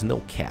is there is no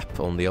cap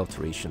on the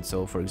alteration.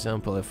 So for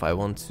example, if I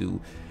want to,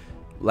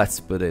 let's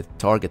put it,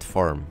 target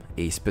farm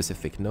a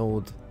specific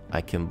node,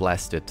 I can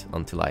blast it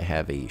until I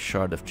have a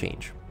shard of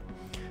change.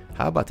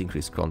 How about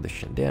increased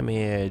condition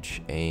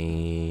damage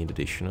and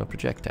additional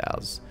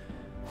projectiles?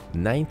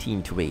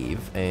 19th wave,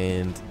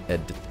 and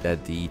at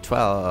the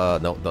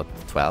 12th, no, not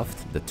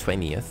 12th, the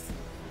 20th,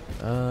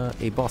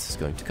 a boss is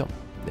going to come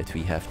that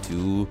we have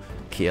to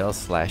kill /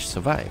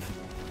 survive.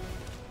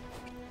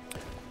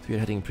 So we're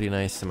having a pretty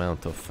nice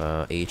amount of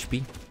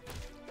HP,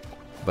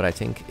 but I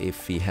think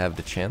if we have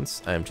the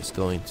chance, I'm just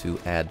going to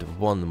add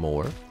one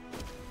more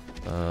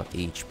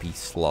HP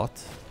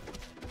slot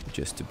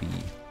just to be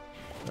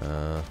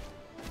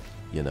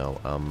you know,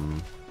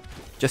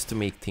 just to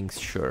make things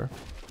sure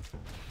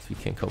so we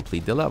can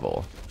complete the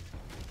level.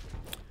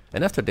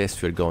 And after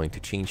this we're going to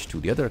change to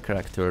the other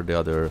character, the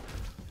other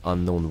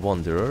unknown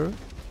wanderer,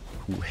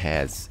 who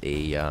has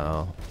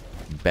a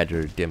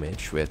better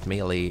damage with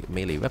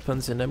melee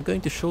weapons, and I'm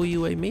going to show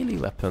you a melee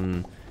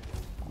weapon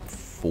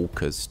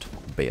focused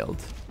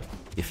build,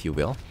 if you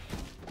will.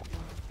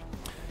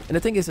 And the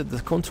thing is that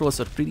the controls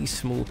are pretty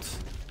smooth,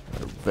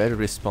 very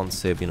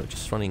responsive, you know,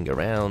 just running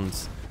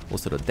around.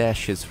 Also the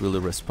dash is really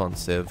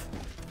responsive,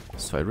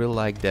 so I really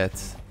like that.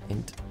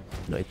 And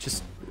you know, it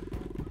just,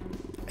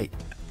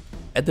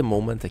 at the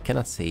moment I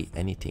cannot say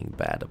anything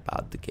bad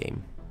about the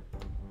game.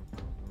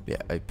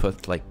 Yeah, I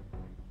put, like,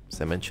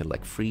 as I mentioned,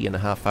 like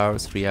 3.5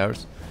 hours, 3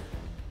 hours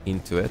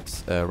into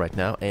it right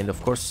now, and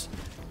of course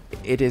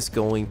it is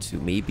going to,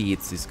 maybe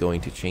it is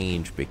going to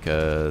change,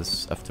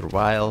 because after a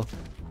while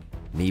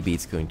maybe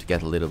it's going to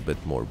get a little bit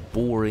more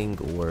boring,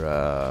 or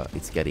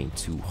it's getting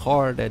too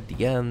hard at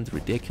the end,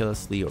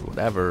 ridiculously, or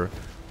whatever.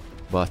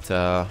 But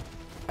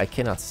I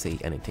cannot say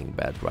anything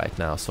bad right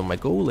now. So my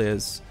goal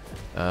is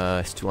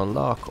to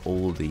unlock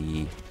all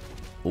the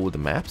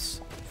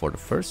maps for the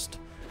first,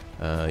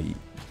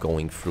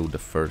 going through the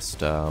first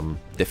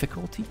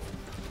difficulty,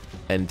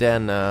 and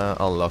then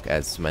unlock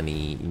as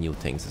many new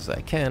things as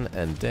I can,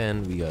 and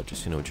then we are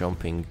just, you know,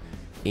 jumping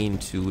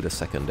into the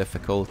second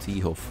difficulty,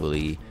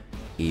 hopefully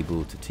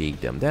able to take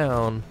them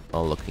down,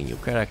 unlocking new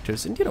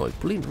characters, and you know, a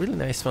really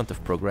nice amount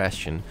of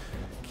progression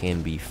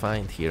can be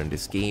found here in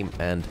this game.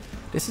 And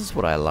this is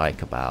what I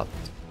like about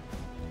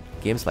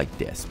games like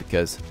this,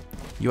 because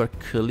you are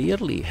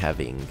clearly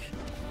having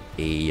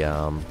a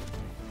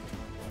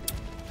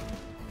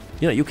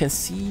you know, you can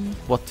see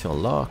what to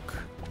unlock,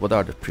 what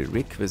are the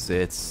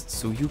prerequisites,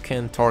 so you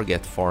can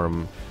target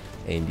farm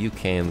and you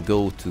can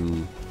go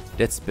to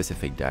that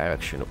specific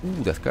direction.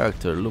 Ooh, that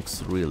character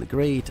looks really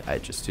great. I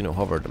just, you know,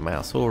 hover the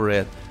mouse over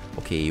it.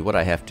 Okay, what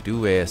I have to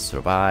do is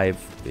survive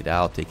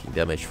without taking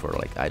damage for,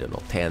 like, I don't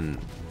know,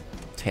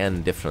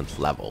 10 different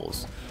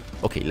levels.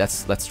 Okay,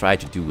 let's try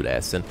to do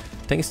this, and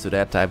thanks to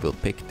that I will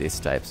pick these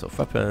types of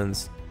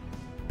weapons,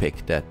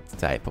 pick that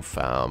type of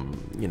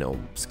you know,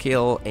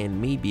 skill, and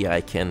maybe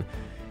I can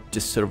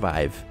just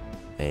survive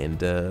and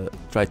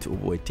try to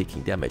avoid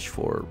taking damage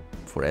for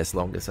as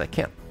long as I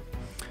can.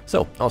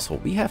 So, also,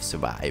 we have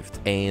survived,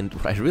 and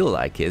what I really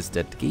like is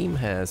that the game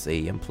has a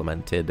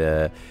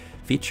implemented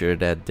feature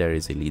that there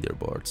is a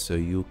leaderboard, so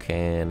you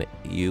can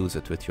use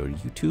it with your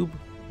YouTube.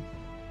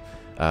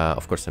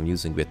 Of course, I'm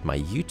using with my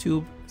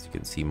YouTube, as you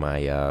can see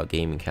my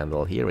gaming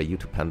handle here, a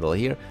YouTube handle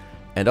here,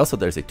 and also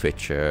there's a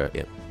Twitch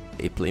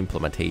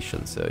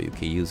implementation, so you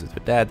can use it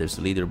with that. There's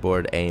a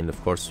leaderboard, and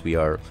of course we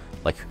are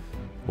like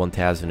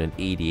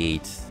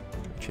 1088,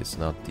 which is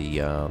not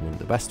the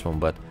best one,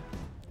 but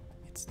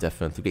it's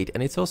definitely great.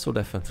 And it's also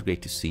definitely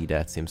great to see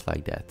that seems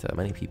like that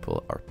many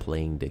people are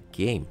playing the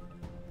game.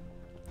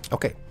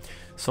 Okay,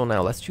 so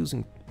now let's choose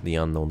the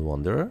Unknown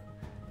Wanderer,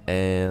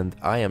 and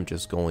I am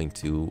just going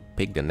to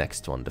pick the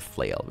next one, the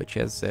Flail, which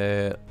has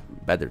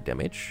better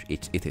damage.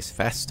 It is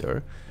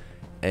faster,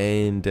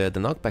 and the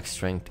knockback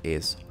strength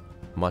is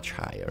much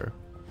higher.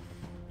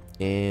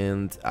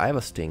 And I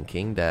was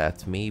thinking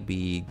that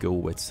maybe go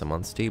with some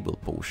Unstable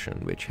Potion,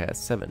 which has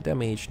 7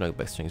 damage,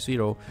 knockback strength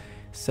 0,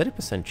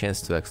 30%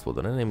 chance to explode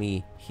an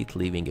enemy, hit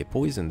leaving a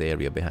poisoned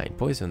area behind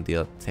poison,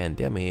 deal 10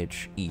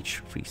 damage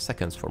each 3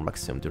 seconds for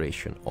maximum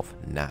duration of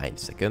 9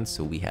 seconds.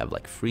 So we have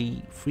like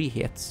 3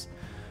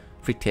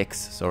 ticks,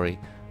 sorry,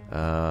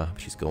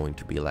 which is going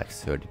to be like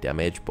 30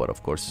 damage, but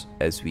of course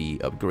as we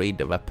upgrade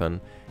the weapon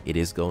it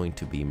is going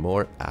to be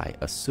more, I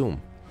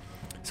assume.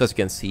 So as you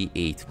can see,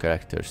 8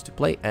 characters to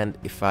play, and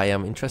if I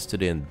am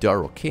interested in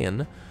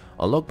Darokin,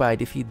 unlock by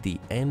defeat the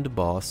end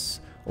boss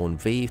on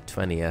wave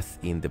 20th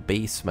in the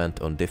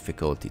basement on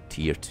difficulty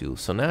tier 2.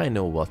 So now I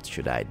know what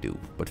should I do.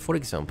 But for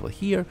example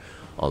here,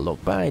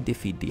 unlock by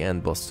defeat the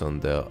end boss on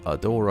the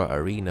Adora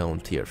Arena on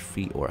tier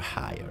 3 or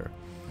higher.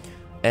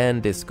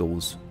 And this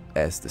goes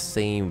as the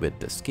same with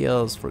the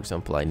skills. For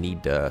example, I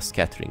need the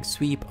Scattering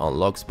Sweep,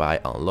 unlocks by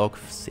unlock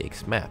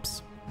 6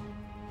 maps.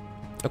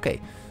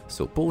 Okay,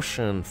 so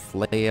potion,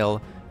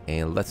 flail,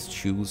 and let's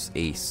choose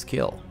a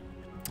skill.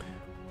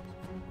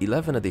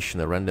 11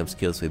 additional random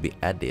skills will be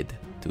added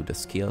to the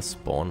skill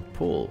spawn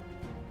pool.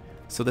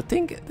 So the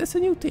thing, that's a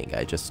new thing.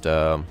 I just,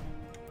 so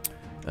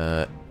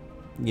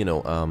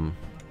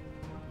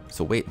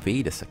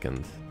wait a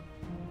second.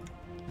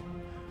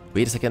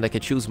 Wait a second, I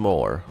can choose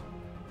more.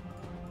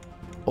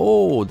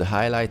 Oh, the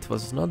highlight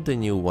was not the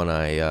new one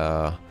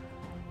I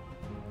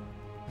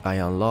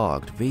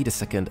unlocked. Wait a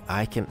second,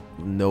 I can...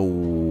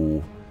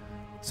 No.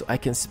 So I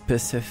can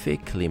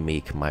specifically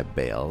make my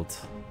build.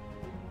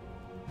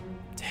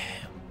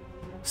 Damn.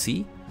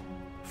 See?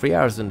 3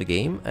 hours in the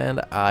game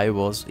and I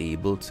was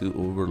able to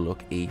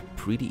overlook a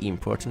pretty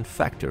important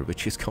factor,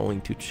 which is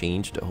going to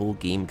change the whole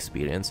game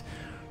experience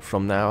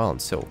from now on.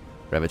 So,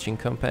 Ravaging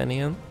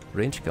Companion,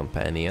 Range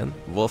Companion,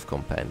 Wolf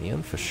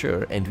Companion for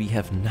sure, and we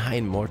have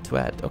 9 more to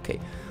add. Okay,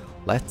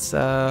 let's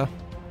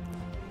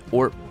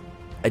or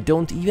I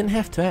don't even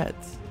have to add.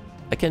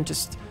 I can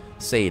just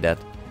say that,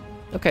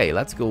 okay,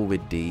 let's go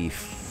with the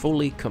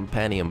fully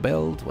companion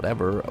build,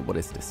 whatever. What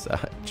is this?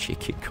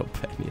 Chicken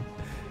Companion.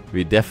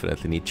 We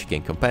definitely need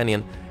Chicken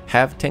Companion.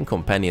 Have 10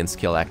 companion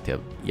skill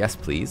active. Yes,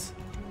 please.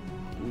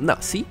 Now,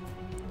 see?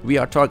 We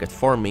are target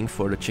farming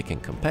for the Chicken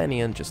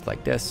Companion, just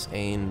like this,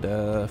 and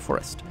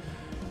Forest.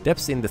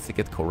 Depths in the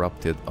thicket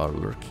corrupted are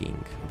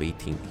lurking,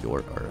 waiting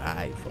your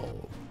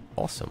arrival.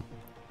 Awesome.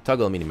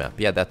 Toggle minimap.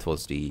 Yeah, that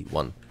was the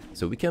one.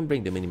 So we can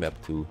bring the minimap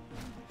to...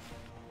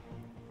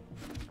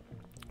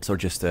 So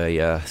just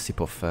a sip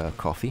of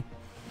coffee.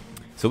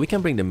 So we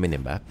can bring the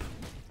minimap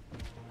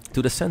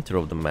to the center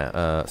of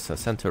the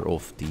center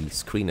of the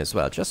screen as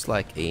well, just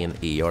like in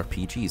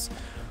ARPGs.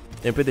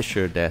 I'm pretty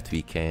sure that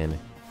we can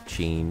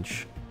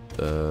change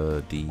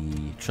the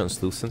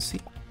translucency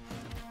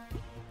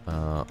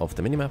of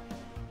the minimap,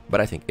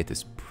 but I think it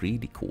is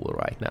pretty cool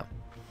right now.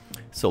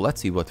 So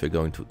let's see what we're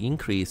going to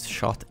increase.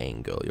 Shot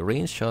angle. Your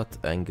range shot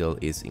angle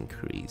is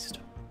increased.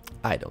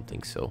 I don't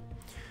think so.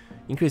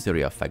 Increase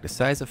area effect. The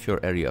size of your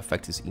area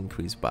effect is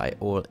increased by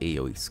all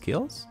AoE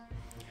skills.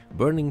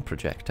 Burning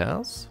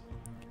projectiles.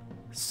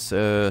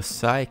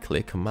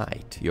 Cyclic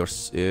might. You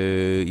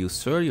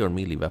swirl your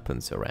melee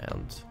weapons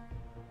around.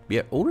 We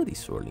are already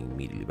swirling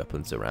melee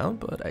weapons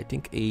around, but I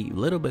think a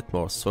little bit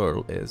more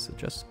swirl is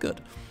just good.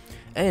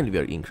 And we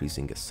are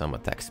increasing some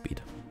attack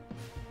speed.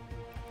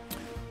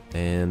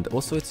 And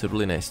also it's a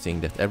really nice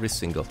thing that every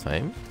single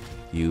time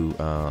you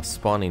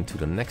spawn into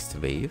the next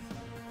wave,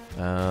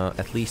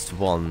 at least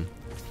one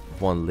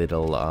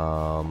little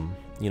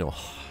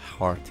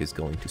heart is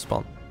going to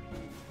spawn.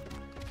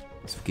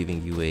 So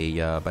giving you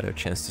a better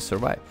chance to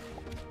survive.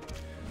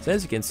 So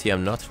as you can see,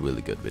 I'm not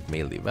really good with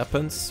melee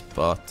weapons,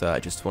 but I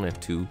just wanted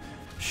to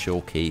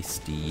showcase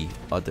the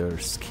other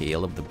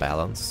scale of the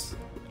balance,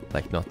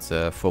 like not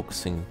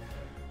focusing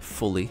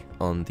fully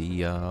on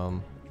the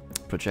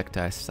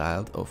projectile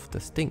style of the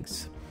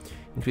stings.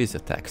 Increase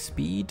attack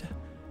speed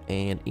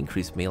and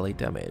increase melee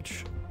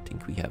damage. I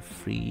think we have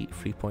three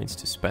points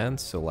to spend,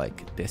 so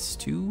like this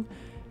too.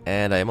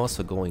 And I'm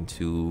also going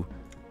to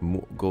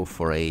go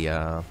for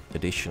a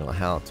additional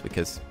health,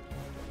 because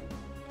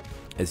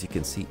as you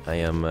can see I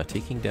am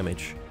taking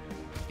damage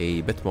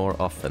a bit more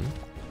often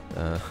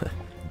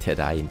than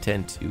I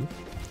intend to,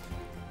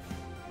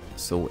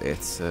 so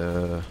it's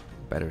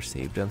better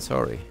safe than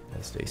sorry,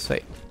 as they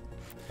say.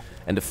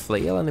 And the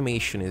flail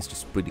animation is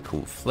just pretty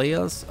cool.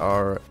 Flails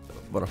are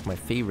one of my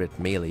favorite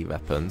melee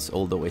weapons,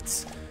 although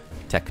it's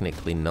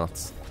technically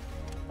not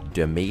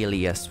the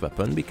meleeest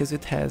weapon because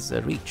it has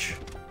a reach.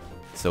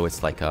 So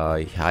it's like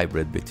a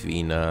hybrid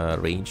between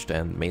ranged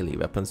and melee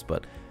weapons,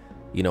 but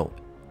you know,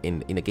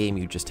 in a game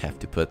you just have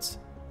to put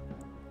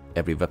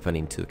every weapon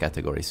into a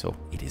category, so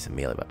it is a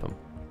melee weapon.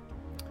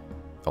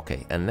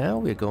 Okay, and now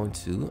we're going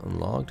to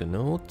unlock the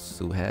node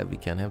so we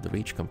can have the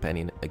Rage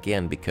Companion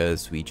again,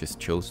 because we just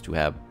chose to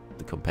have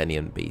the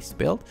companion based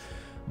build,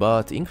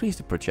 but increase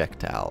the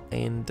projectile.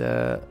 And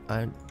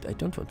I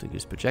don't want to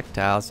increase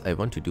projectiles, I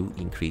want to do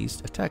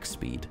increased attack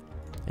speed.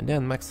 And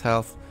then max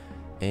health,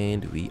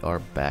 and we are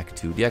back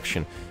to the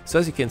action. So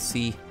as you can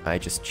see, I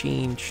just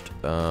changed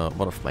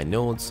one of my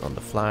nodes on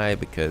the fly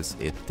because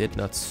it did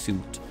not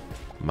suit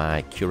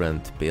my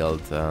current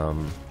build,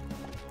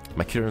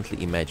 my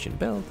currently imagined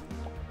build.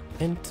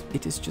 And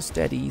it is just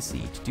that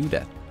easy to do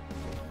that.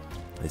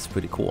 It's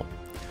pretty cool.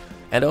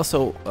 And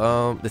also,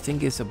 the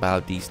thing is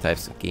about these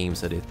types of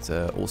games that it's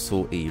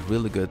also a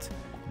really good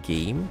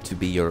game to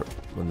be your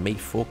main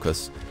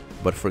focus.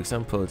 But for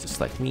example,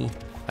 just like me,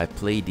 I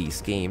play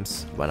these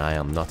games when I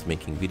am not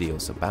making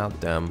videos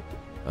about them,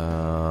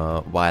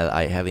 while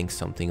I having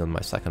something on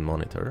my second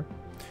monitor.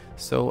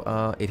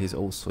 So it is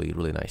also a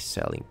really nice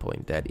selling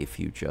point that if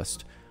you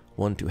just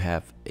want to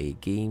have a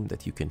game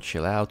that you can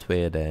chill out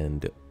with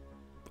and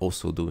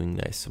also doing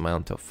a nice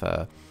amount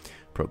of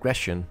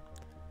progression,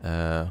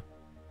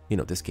 you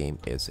know, this game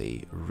is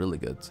a really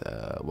good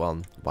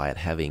one while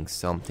having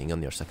something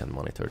on your second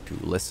monitor to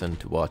listen,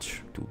 to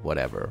watch, to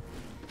whatever.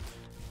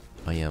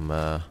 I am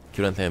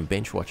currently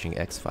binge watching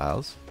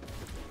X-Files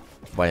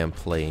while I'm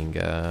playing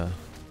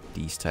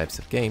these types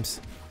of games.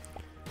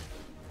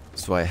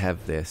 So I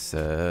have this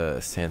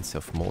sense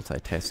of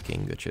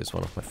multitasking, which is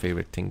one of my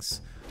favorite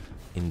things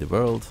in the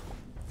world.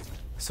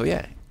 So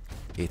yeah,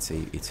 it's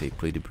a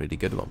pretty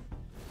good one.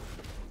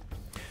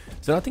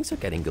 So now things are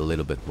getting a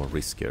little bit more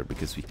riskier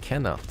because we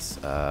cannot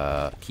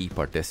keep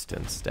our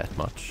distance that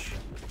much,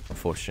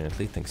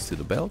 unfortunately, thanks to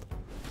the build.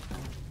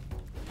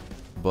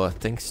 But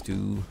thanks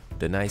to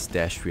the nice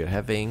dash we are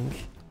having,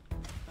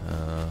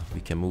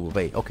 we can move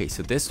away. Okay,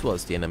 so this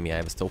was the enemy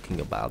I was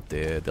talking about,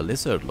 the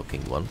lizard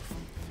looking one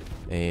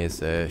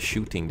is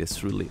shooting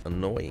this really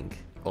annoying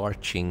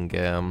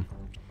arching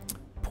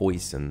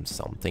poison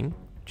something,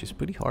 which is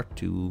pretty hard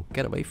to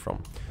get away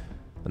from.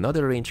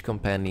 Another range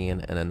companion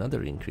and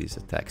another increased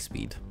attack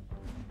speed.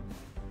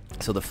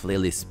 So the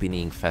flail is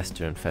spinning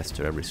faster and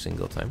faster every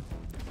single time.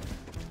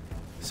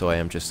 So I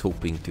am just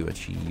hoping to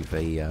achieve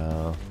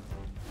a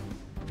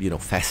you know,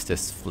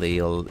 fastest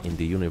flail in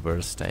the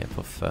universe type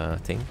of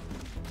thing.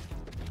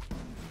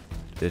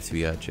 That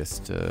we are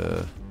just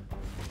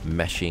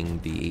mashing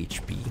the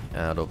HP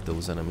out of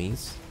those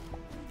enemies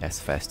as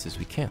fast as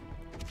we can.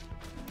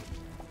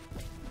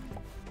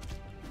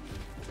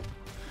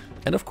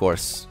 And of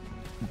course,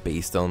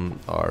 based on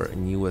our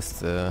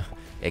newest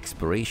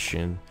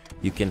exploration,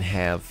 you can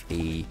have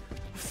a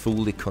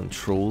fully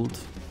controlled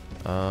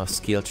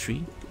skill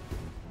tree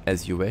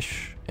as you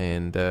wish.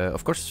 And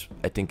of course,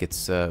 I think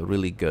it's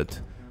really good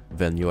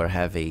when you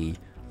have a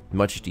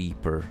much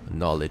deeper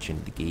knowledge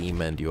in the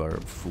game and you are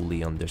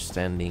fully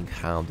understanding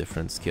how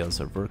different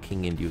skills are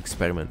working and you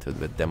experimented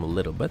with them a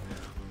little bit.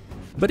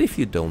 But if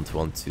you don't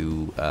want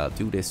to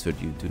do this, or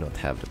you do not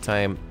have the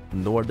time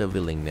nor the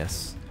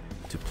willingness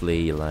to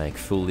play like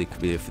fully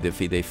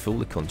with a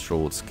fully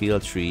controlled skill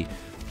tree,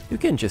 you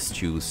can just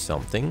choose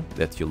something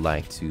that you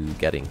like to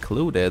get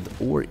included,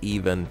 or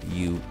even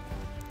you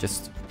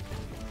just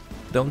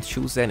don't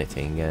choose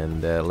anything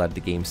and let the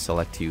game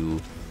select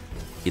you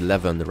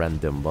 11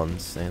 random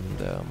ones, and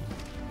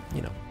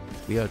you know,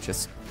 we are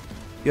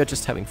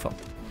just having fun.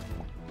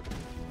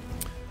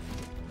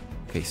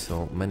 Okay,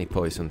 so many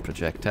poison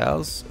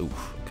projectiles. Ooh,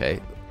 okay,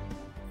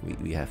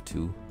 we have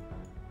to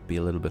be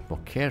a little bit more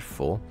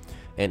careful.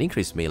 And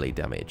increase melee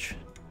damage.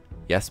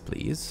 Yes,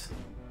 please.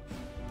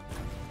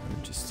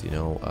 I'm just, you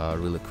know,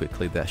 really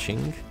quickly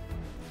dashing.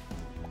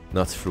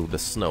 Not through the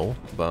snow,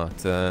 but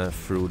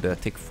through the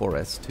thick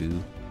forest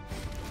to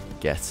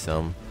get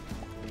some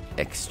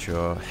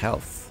extra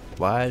health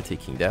while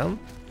taking down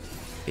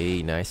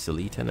a nice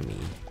elite enemy.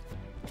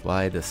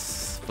 While the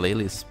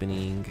flail is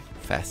spinning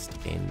fast,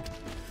 and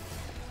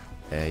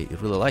I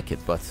really like it,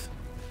 but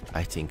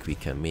I think we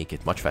can make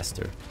it much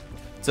faster.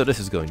 So this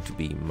is going to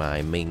be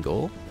my main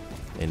goal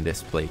in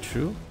this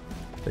playthrough,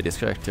 with this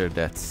character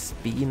that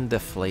spin the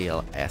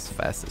flail as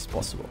fast as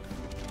possible,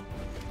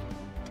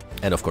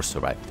 and of course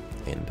survive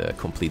and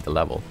complete the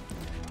level.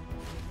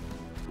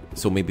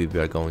 So maybe we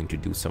are going to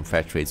do some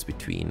fair trades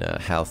between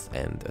health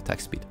and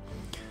attack speed.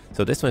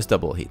 So this one is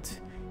double hit.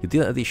 You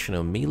deal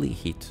additional melee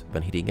hit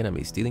when hitting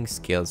enemies, dealing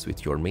skills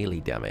with your melee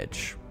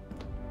damage.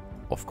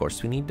 Of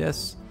course we need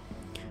this,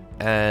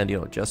 and you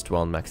know, just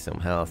one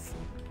maximum health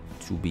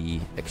to be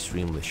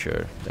extremely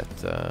sure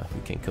that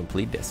we can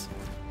complete this.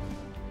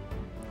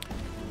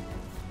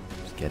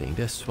 Just getting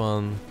this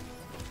one.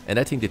 And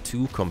I think the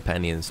two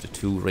companions, the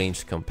two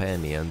ranged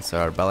companions,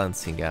 are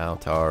balancing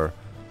out our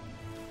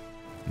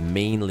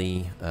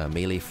mainly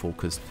melee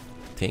focused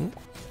thing.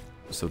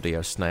 So they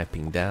are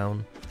sniping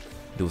down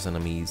those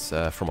enemies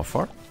from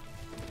afar,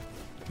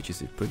 which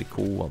is a pretty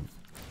cool one.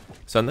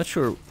 So I'm not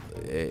sure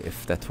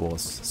if that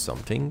was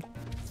something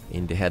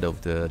in the head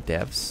of the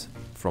devs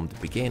from the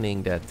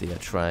beginning, that they are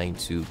trying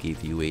to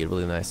give you a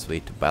really nice way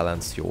to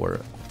balance your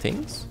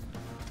things.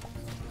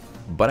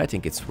 But I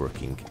think it's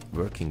working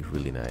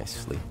really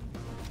nicely.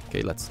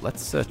 Okay, let's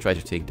try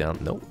to take down.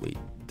 No, we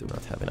do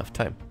not have enough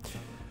time.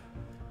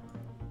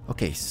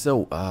 Okay,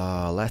 so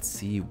let's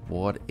see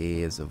what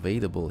is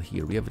available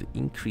here. We have the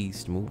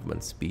increased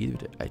movement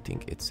speed. I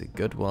think it's a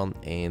good one,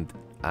 and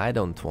I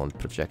don't want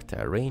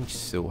projectile range,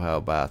 so how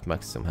about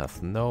maximum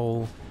health?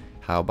 No.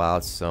 How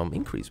about some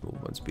increased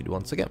movement speed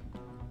once again?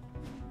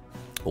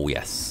 Oh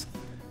yes,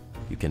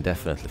 you can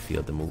definitely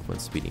feel the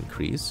movement speed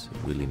increase.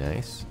 Really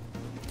nice.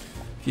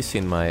 If you've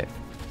seen my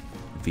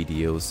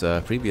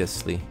videos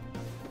previously,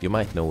 you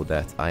might know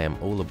that I am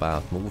all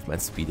about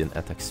movement speed and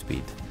attack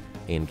speed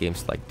in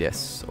games like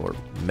this, or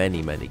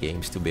many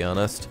games to be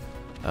honest.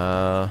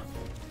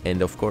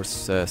 And of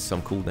course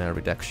some cooldown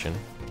reduction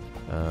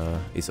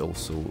is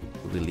also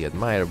really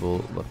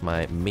admirable, but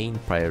my main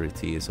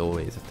priority is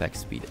always attack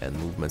speed and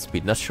movement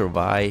speed. Not sure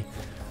why.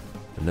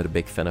 I'm not a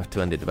big fan of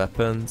two-handed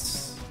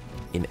weapons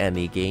in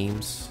any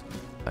games.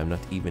 I'm not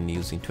even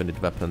using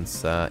two-handed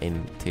weapons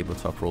in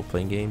tabletop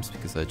role-playing games,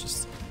 because I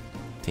just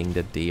think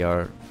that they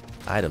are,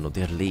 I don't know,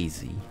 they're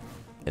lazy.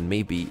 And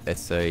maybe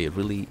it's a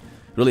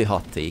really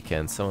hot take,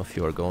 and some of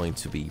you are going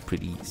to be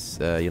pretty,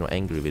 you know,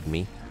 angry with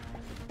me.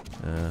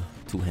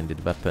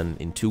 Two-handed weapon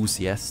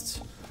enthusiasts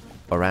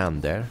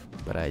around there,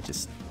 but I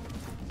just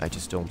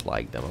don't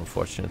like them,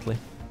 unfortunately.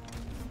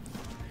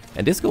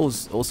 And this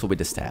goes also with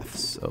the staff.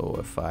 So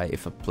if I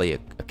play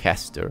a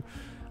caster,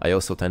 I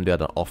also tend to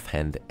add an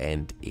offhand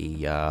and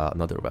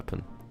another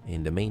weapon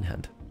in the main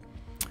hand.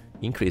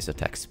 Increase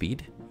attack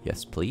speed,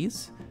 yes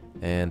please.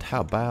 And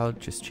how about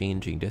just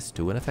changing this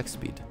to an attack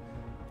speed?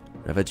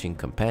 Ravaging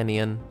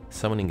Companion,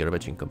 summoning a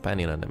Ravaging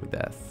Companion, enemy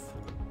death.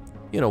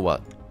 You know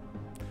what?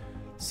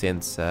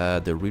 Since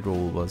the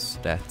reroll was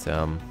that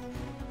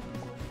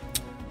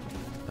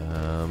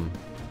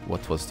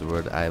what was the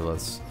word I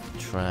was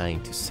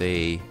trying to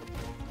say?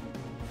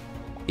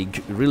 A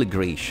really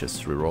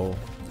gracious reroll.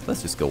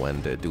 Let's just go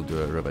and do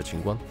the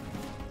ravaging one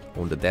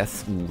on the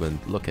death. Ooh, and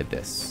look at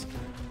this.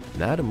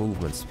 Now the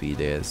movement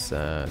speed is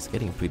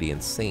getting pretty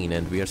insane,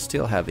 and we are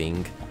still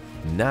having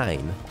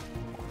 9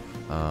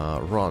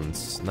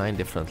 runs, 9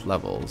 different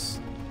levels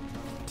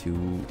to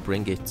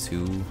bring it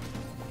to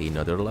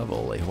another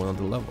level, a whole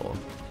other level.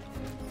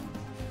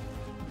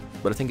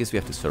 But the thing is, we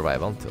have to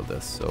survive until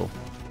this, so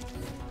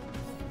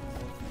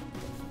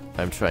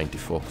I'm trying to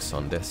focus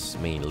on this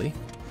mainly,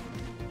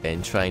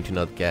 and trying to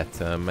not get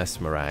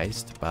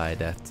mesmerized by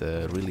that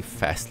really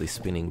fastly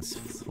spinning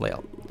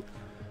flail.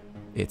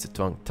 It's a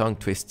tongue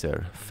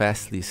twister,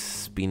 fastly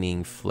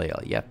spinning flail.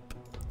 Yep.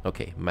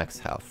 Okay, max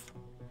health.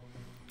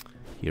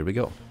 Here we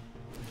go.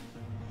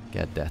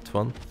 Get that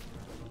one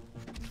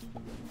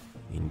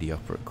in the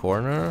upper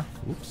corner.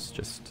 Oops,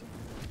 just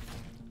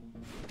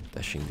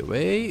dashing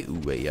away.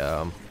 Ooh,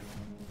 a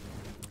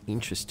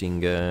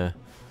interesting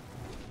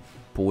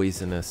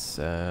poisonous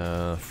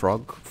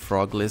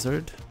frog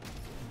lizard,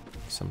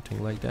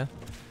 something like that.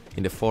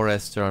 In the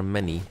forest there are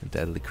many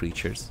deadly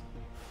creatures,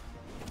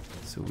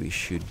 so we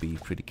should be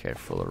pretty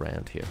careful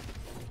around here.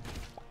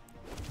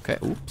 Okay,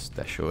 oops,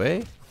 dash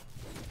away.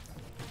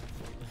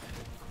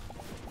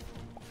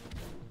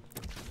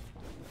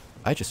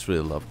 I just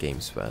really love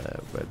games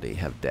where they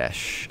have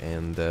dash,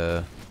 and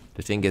the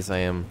thing is, I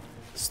am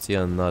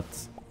still not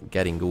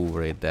getting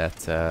over it that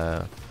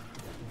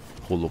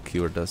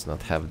Holocure does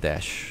not have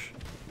dash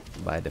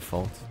by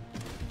default.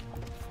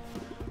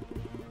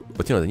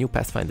 But you know, the new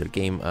Pathfinder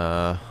game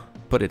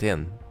put it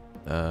in,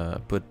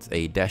 put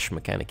a dash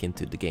mechanic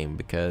into the game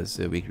because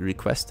we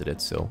requested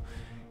it, so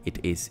it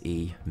is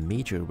a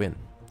major win,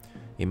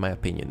 in my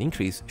opinion.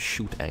 Increase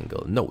shoot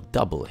angle, no,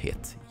 double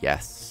hit,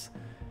 yes.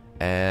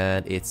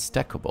 And it's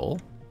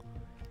stackable,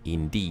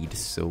 indeed,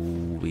 so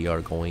we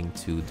are going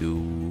to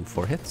do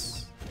 4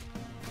 hits.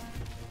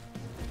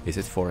 Is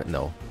it 4?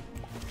 No.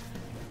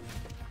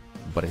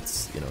 But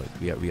it's, you know,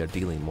 we are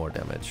dealing more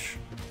damage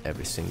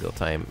every single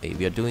time.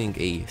 We are doing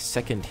a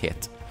second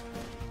hit,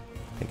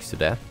 thanks to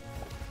that.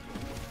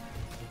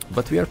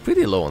 But we are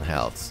pretty low on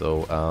health,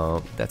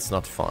 so that's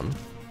not fun.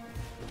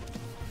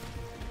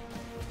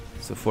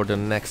 So for the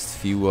next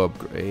few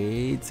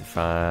upgrades, if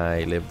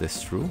I live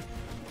this through,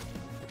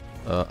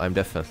 I'm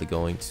definitely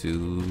going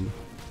to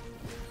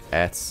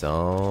add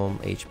some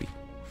HP.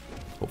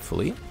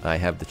 Hopefully, I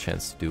have the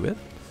chance to do it.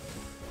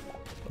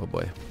 Oh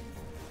boy.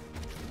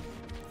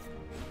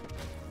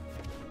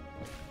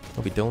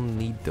 Oh, we don't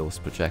need those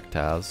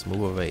projectiles.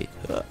 Move away.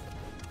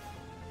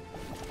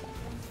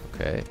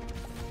 Okay.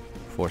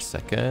 4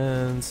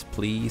 seconds.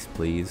 Please,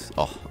 please.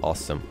 Oh,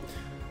 awesome.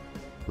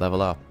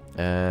 Level up.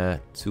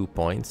 2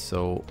 points.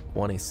 So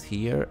 1 is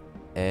here.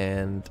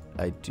 And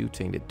I do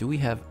think that... Do we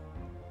have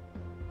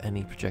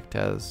any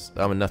projectiles?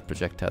 I mean, not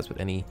projectiles, but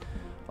any...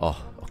 Oh,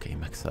 okay.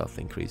 Max health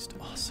increased.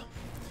 Awesome.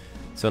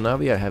 So now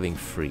we are having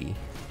 3.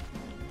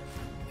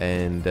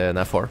 And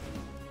now 4.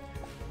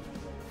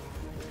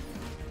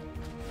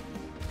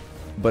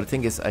 But the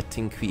thing is, I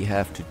think we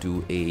have to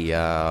do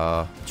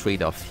a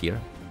trade-off here,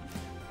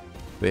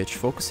 which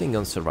focusing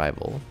on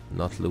survival,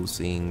 not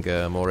losing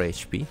more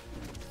HP,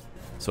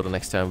 so the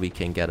next time we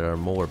can gather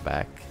more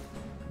back.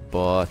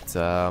 But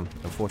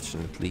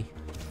unfortunately,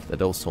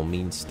 that also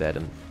means that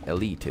an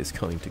elite is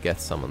going to get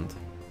summoned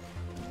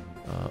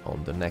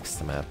on the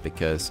next map,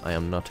 because I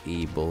am not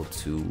able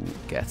to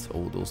get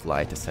all those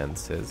light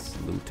essences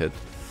looted.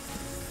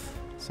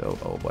 So,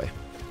 oh boy.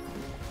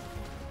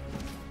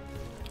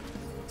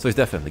 So it's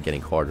definitely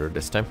getting harder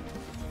this time.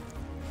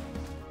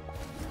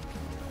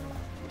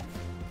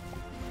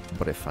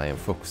 But if I am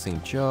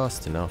focusing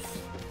just enough,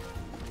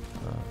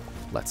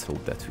 let's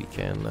hope that we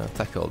can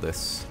tackle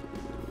this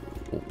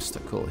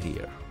obstacle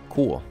here.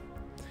 Cool.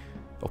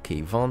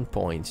 Okay, 1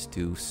 point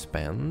to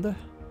spend,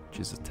 which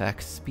is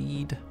attack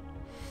speed.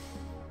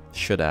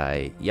 Should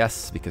I?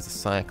 Yes, because the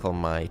cycle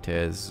might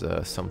is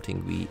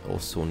something we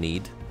also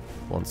need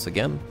once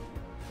again.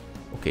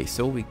 Okay,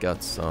 so we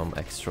got some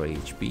extra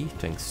HP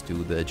thanks to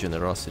the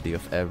generosity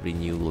of every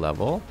new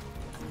level.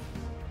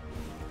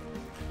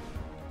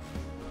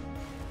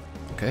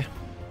 Okay,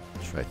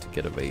 try to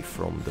get away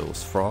from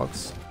those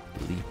frogs,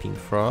 leaping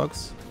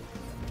frogs.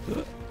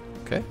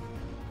 Okay,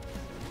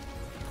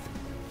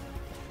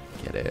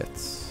 get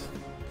it.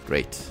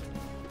 Great.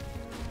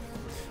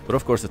 But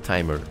of course the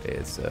timer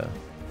is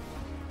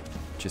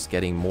just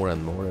getting more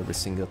and more every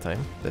single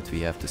time that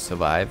we have to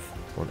survive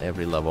on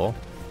every level.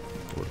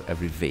 Or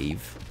every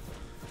wave.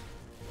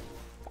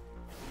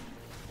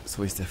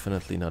 So it's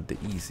definitely not the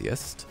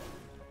easiest.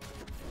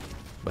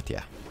 But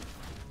yeah.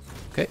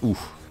 Okay, oof.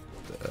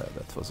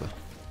 That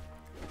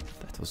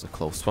was a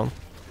close one.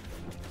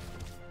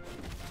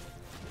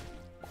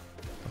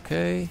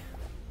 Okay.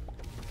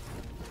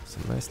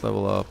 Some nice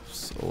level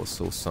ups,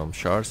 also some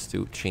shards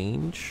to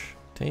change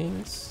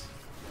things,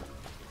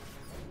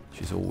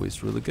 which is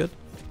always really good.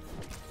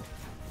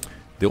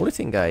 The only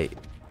thing I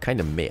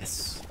kind of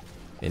miss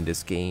in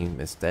this game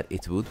is that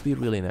it would be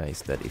really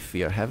nice that if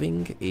we are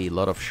having a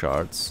lot of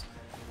shards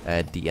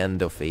at the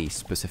end of a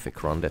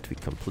specific run that we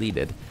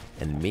completed,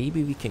 and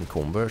maybe we can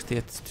convert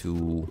it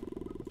to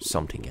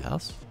something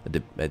else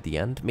at the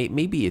end.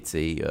 Maybe it's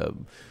a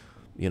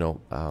you know,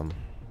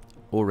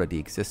 already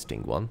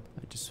existing one.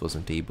 I just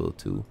wasn't able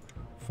to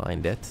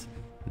find it.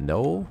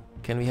 No,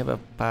 can we have a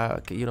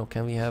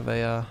can we have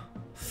a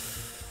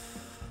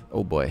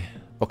oh boy.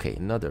 Okay,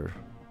 another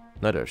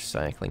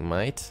cycling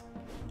might.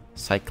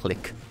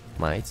 Cyclic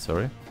might,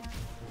 sorry.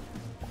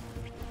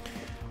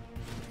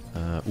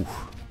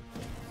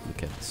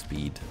 Look at the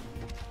speed.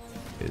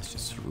 It's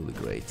just really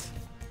great.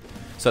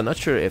 So I'm not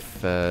sure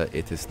if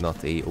it is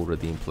not a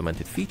already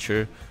implemented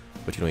feature,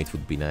 but you know, it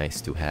would be nice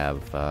to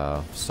have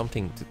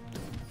something to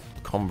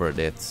convert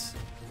it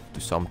to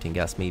something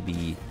else,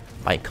 maybe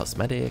buy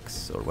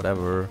cosmetics or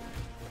whatever.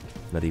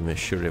 Not even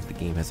sure if the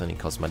game has any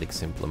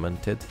cosmetics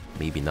implemented.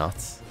 Maybe not.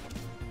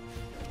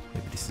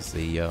 Maybe this is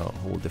a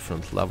whole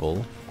different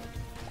level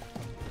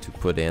to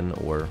put in,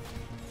 or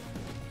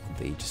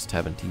they just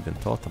haven't even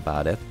thought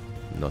about it.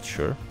 I'm not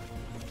sure.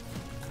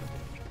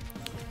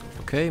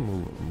 Okay,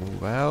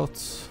 move out.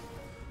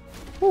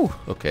 Ooh,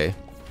 okay.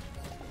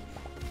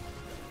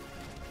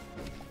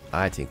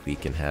 I think we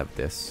can have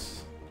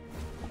this.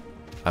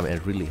 I mean, I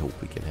really hope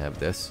we can have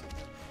this,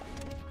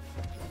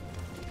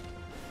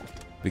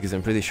 because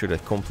I'm pretty sure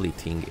that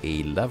completing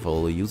a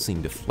level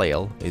using the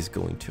flail is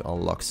going to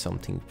unlock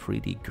something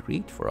pretty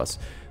great for us.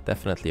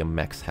 Definitely a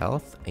max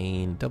health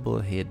and double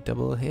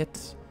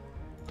hit.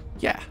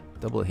 Yeah,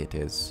 double hit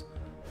is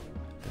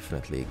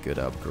definitely a good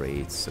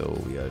upgrade,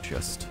 so we are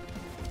just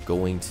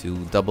going to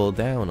double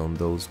down on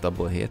those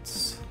double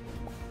hits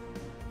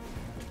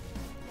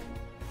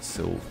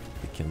so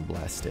we can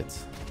blast it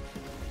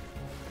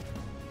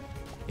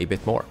a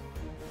bit more.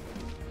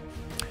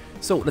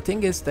 So the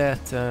thing is that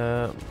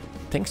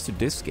thanks to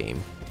this game,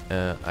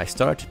 I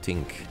started to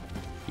think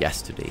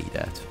yesterday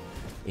that,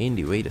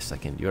 Indy, wait a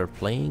second, you're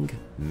playing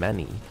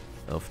many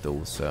of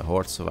those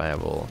Horde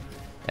Survival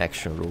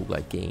Action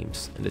Roguelike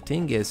games. And the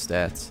thing is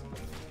that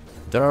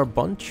there are a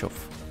bunch of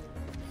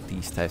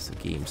these types of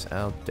games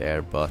out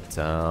there, but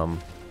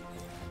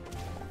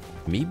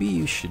maybe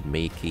you should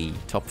make a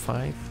top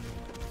 5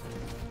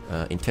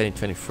 in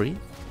 2023.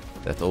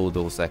 That all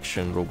those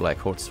Action Roguelike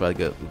Horde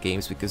Survival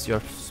games, because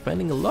you're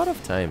spending a lot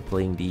of time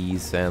playing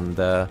these, and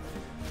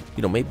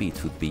you know, maybe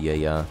it would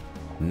be a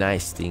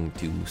nice thing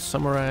to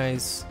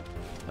summarize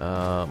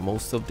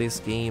most of these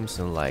games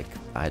in, like,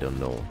 I don't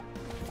know,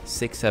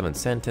 6-7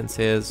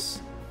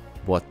 sentences.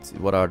 What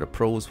are the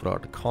pros, what are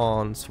the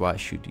cons, why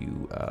should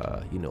you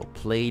you know,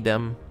 play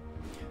them,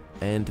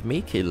 and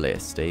make a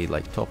list, a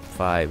like top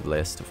 5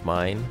 list of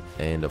mine,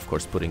 and of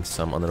course putting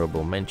some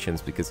honorable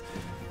mentions, because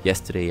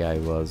yesterday I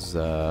was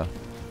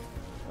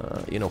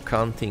you know,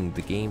 counting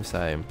the games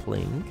I am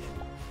playing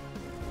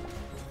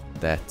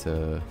that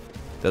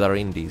are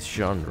in this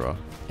genre,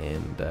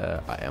 and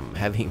I am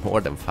having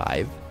more than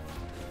 5,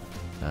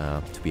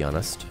 to be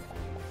honest.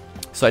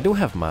 So I do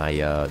have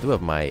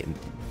my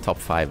top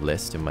 5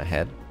 list in my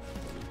head,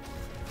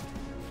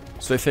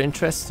 So if you're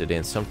interested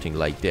in something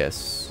like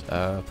this,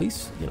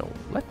 please, you know,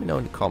 let me know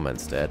in the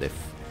comments that if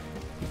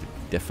you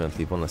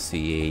definitely want to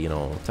see a, you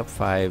know, top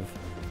 5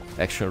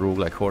 Action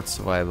Roguelike Horde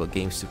Survival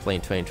games to play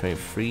in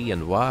 2023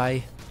 and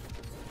why,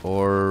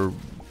 or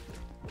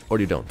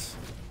you don't.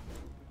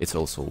 It's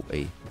also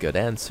a good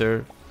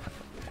answer.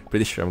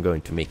 Pretty sure I'm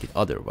going to make it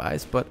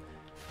otherwise, but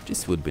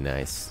this would be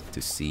nice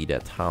to see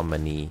that how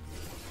many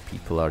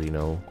people are, you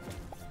know,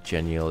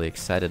 genuinely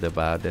excited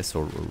about this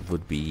or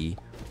would be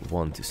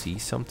want to see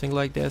something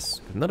like this.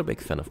 I'm not a big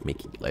fan of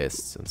making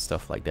lists and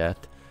stuff like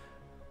that,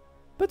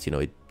 but you know,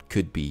 it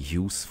could be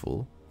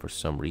useful for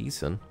some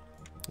reason.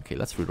 Okay,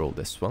 let's reroll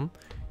this one.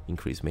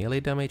 Increase melee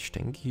damage,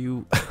 thank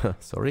you.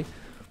 Sorry.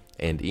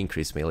 And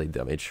increase melee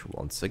damage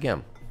once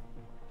again.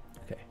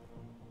 Okay.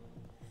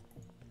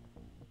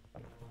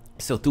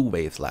 So 2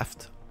 waves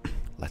left.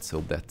 Let's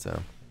hope that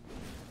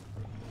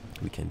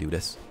we can do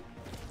this.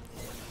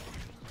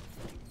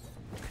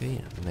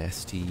 Okay,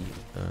 nasty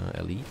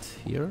elite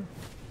here.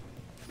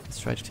 Let's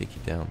try to take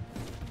it down.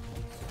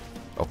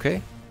 Okay.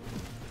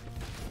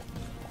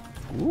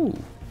 Ooh.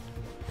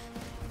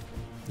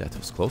 That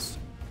was close.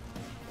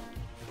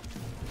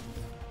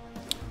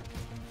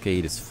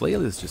 Okay, this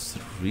flail is just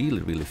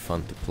really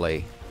fun to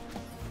play.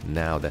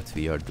 Now that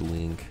we are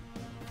doing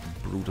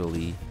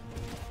brutally,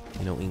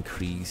 you know,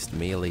 increased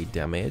melee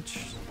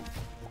damage.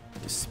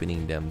 Just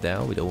spinning them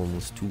down with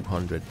almost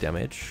 200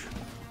 damage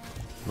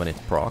when it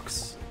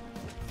procs.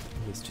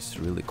 It's just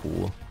really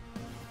cool.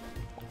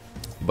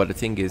 But the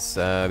thing is,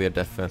 we are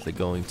definitely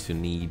going to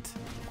need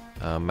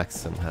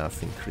maximum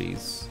health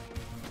increase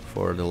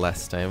for the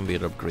last time we're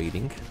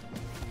upgrading.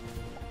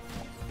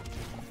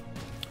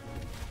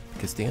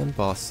 Because the end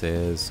boss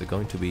is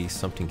going to be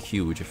something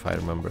huge, if I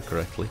remember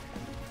correctly.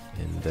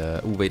 And,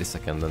 oh, wait a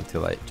second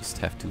until I just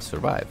have to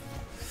survive.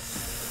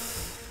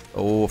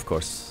 Oh, of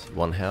course,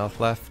 1 health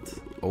left.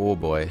 Oh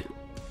boy,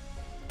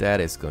 that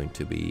is going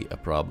to be a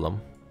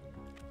problem.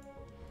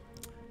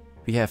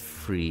 We have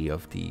 3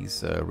 of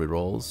these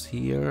rerolls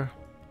here.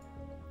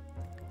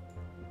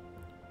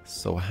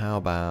 So how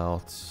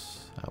about...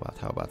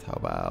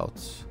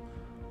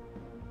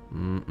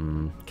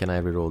 Can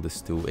I reroll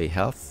this to a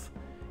health?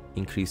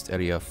 Increased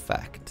area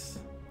effect.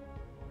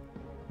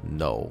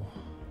 No.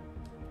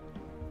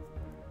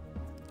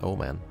 Oh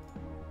man.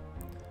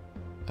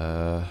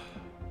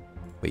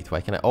 Wait, why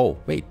can I... Oh,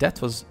 wait,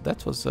 that was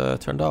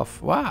turned off.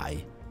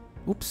 Why?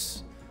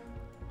 Oops.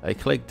 I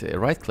clicked,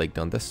 right-clicked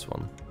on this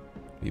one.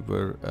 We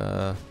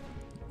were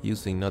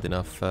using not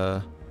enough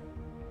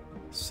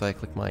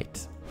cyclic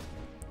might.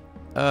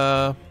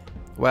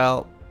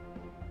 Well,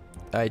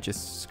 I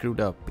just screwed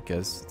up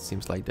because it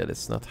seems like that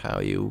is not how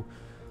you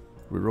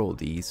reroll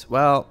these.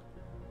 Well,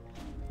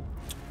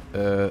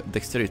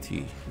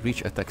 dexterity,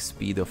 reach attack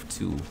speed of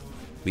 2.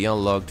 We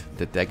unlocked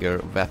the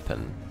dagger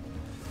weapon.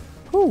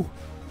 Whew.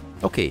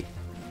 Okay.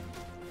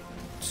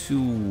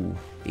 2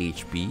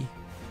 HP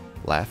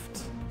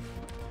left.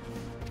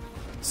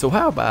 So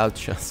how about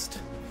just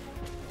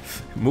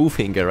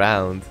moving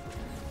around,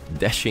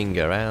 dashing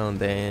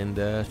around and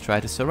try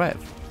to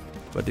survive?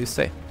 What do you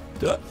say?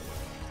 Duh.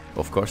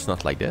 Of course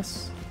not like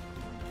this.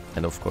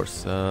 And of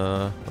course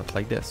not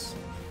like this.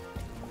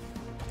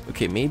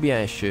 Okay, maybe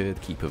I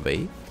should keep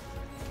away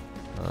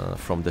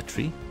from the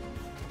tree.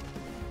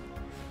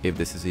 If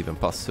this is even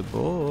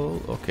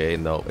possible. Okay,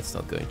 no, it's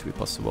not going to be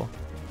possible.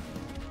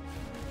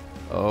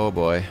 Oh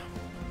boy.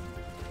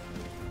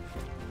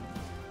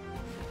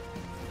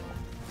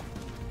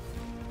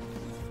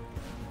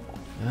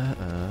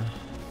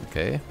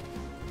 Okay.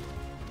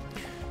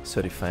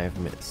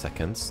 35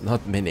 seconds,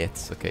 not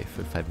minutes. Okay,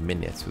 35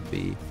 minutes would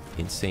be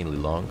insanely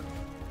long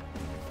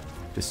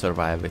to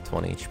survive with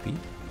 1 HP.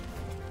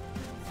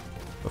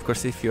 Of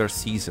course, if you're a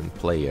seasoned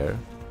player,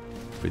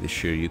 pretty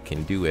sure you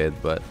can do it,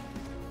 but...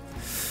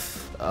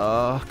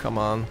 Oh, come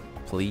on,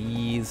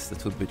 please.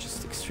 That would be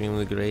just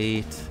extremely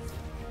great.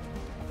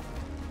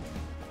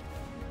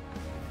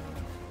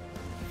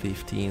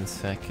 15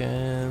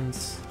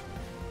 seconds.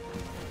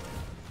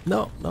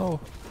 No,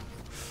 no.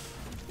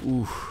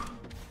 Ooh.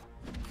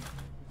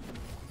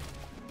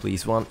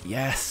 Please, 1.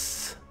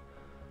 Yes!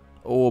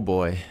 Oh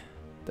boy.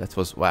 That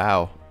was...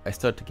 Wow. I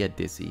start to get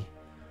dizzy.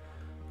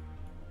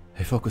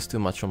 I focus too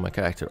much on my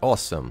character.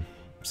 Awesome.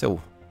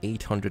 So,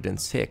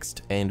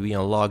 806th, and we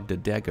unlocked the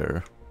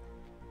dagger.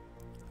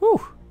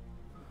 Whew.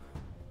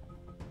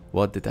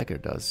 What the dagger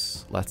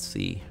does. Let's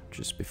see,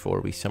 just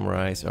before we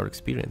summarize our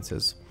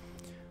experiences.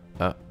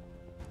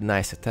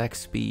 Nice attack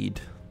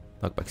speed,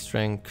 knockback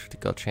strength,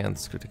 critical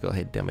chance, critical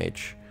hit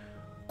damage.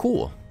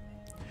 Cool.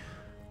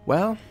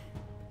 Well,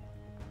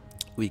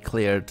 we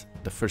cleared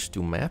the first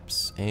 2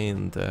 maps,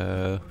 and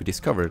we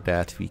discovered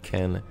that we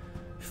can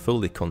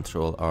fully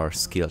control our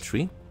skill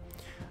tree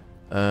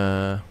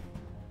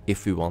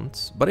if we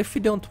want, but if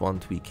we don't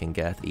want, we can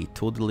get a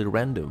totally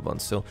random one.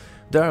 So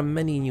there are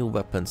many new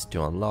weapons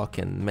to unlock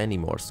and many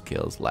more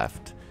skills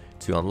left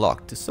to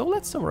unlock. So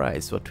let's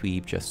summarize what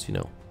we've just, you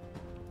know,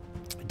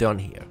 done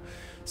here.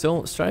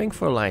 So Striving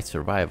for Light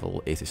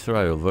Survival is a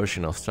survival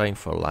version of Striving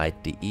for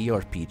Light, the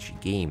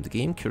ERPG game. The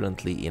game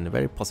currently in a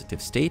very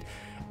positive state,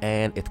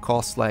 and it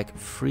costs like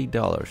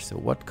 $3. So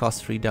what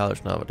costs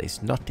 $3 nowadays?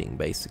 Nothing,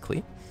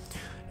 basically.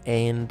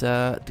 And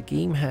the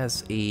game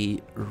has a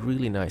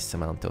really nice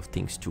amount of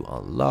things to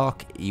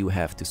unlock. You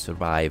have to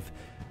survive,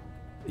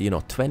 you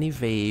know, 20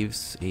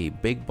 waves, a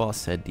big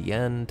boss at the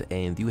end,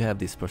 and you have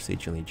this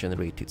procedurally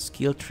generated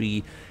skill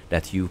tree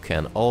that you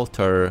can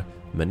alter,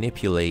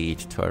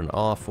 manipulate, turn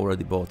off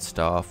already bought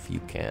stuff. You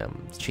can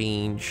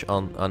change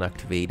on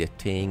unactivated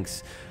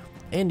things,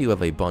 and you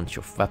have a bunch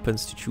of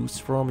weapons to choose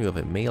from. You have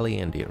a melee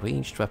and a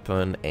ranged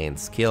weapon, and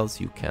skills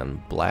you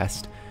can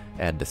blast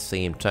at the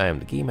same time.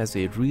 The game has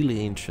a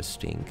really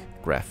interesting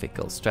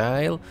graphical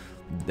style.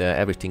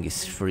 Everything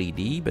is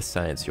 3D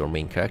besides your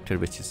main character,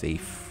 which is a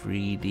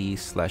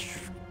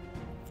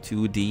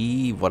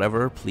 3D/2D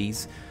whatever.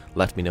 Please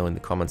let me know in the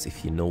comments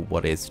if you know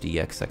what is the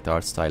exact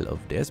art style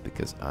of this,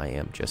 because I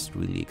am just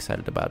really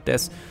excited about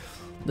this.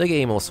 The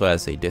game also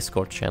has a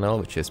Discord channel,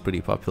 which is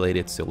pretty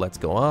populated, so let's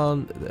go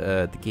on.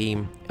 The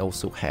game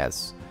also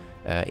has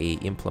a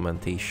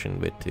implementation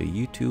with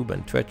YouTube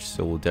and Twitch,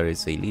 so there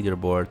is a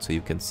leaderboard, so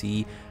you can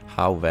see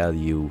how well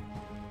you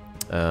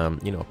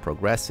know,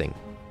 progressing.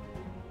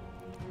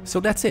 So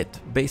that's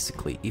it,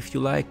 basically. If you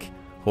like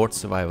Horde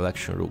Survival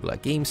Action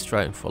Roguelike games,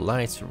 Striving for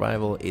Light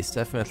Survival is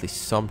definitely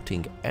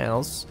something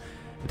else.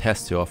 It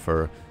has to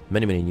offer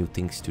many new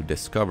things to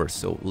discover,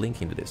 so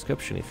link in the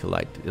description. If you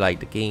like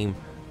the game,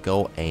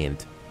 go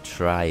and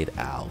try it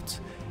out.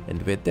 And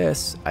with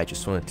this, I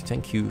just wanted to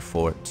thank you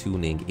for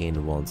tuning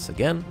in once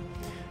again.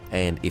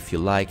 And if you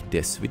like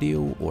this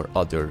video or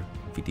other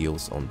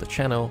videos on the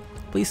channel,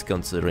 please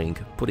considering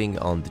putting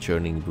on the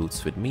journeying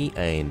boots with me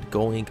and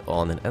going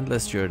on an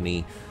endless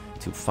journey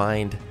to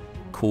find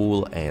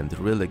cool and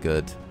really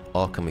good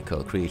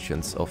alchemical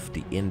creations of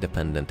the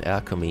independent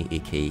alchemy,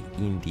 aka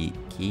indie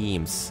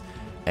games.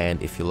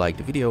 And if you like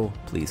the video,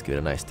 please give it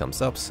a nice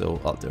thumbs up,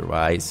 so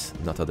otherwise,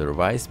 not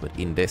otherwise, but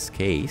in this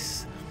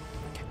case,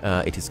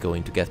 it is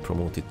going to get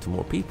promoted to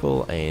more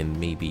people, and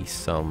maybe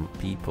some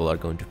people are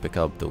going to pick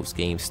up those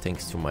games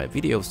thanks to my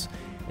videos.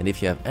 And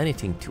if you have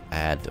anything to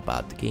add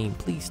about the game,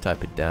 please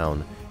type it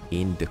down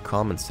in the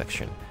comment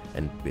section.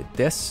 And with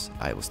this,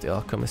 I was the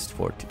Alchemist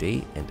for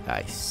today, and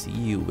I see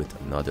you with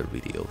another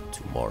video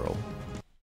tomorrow.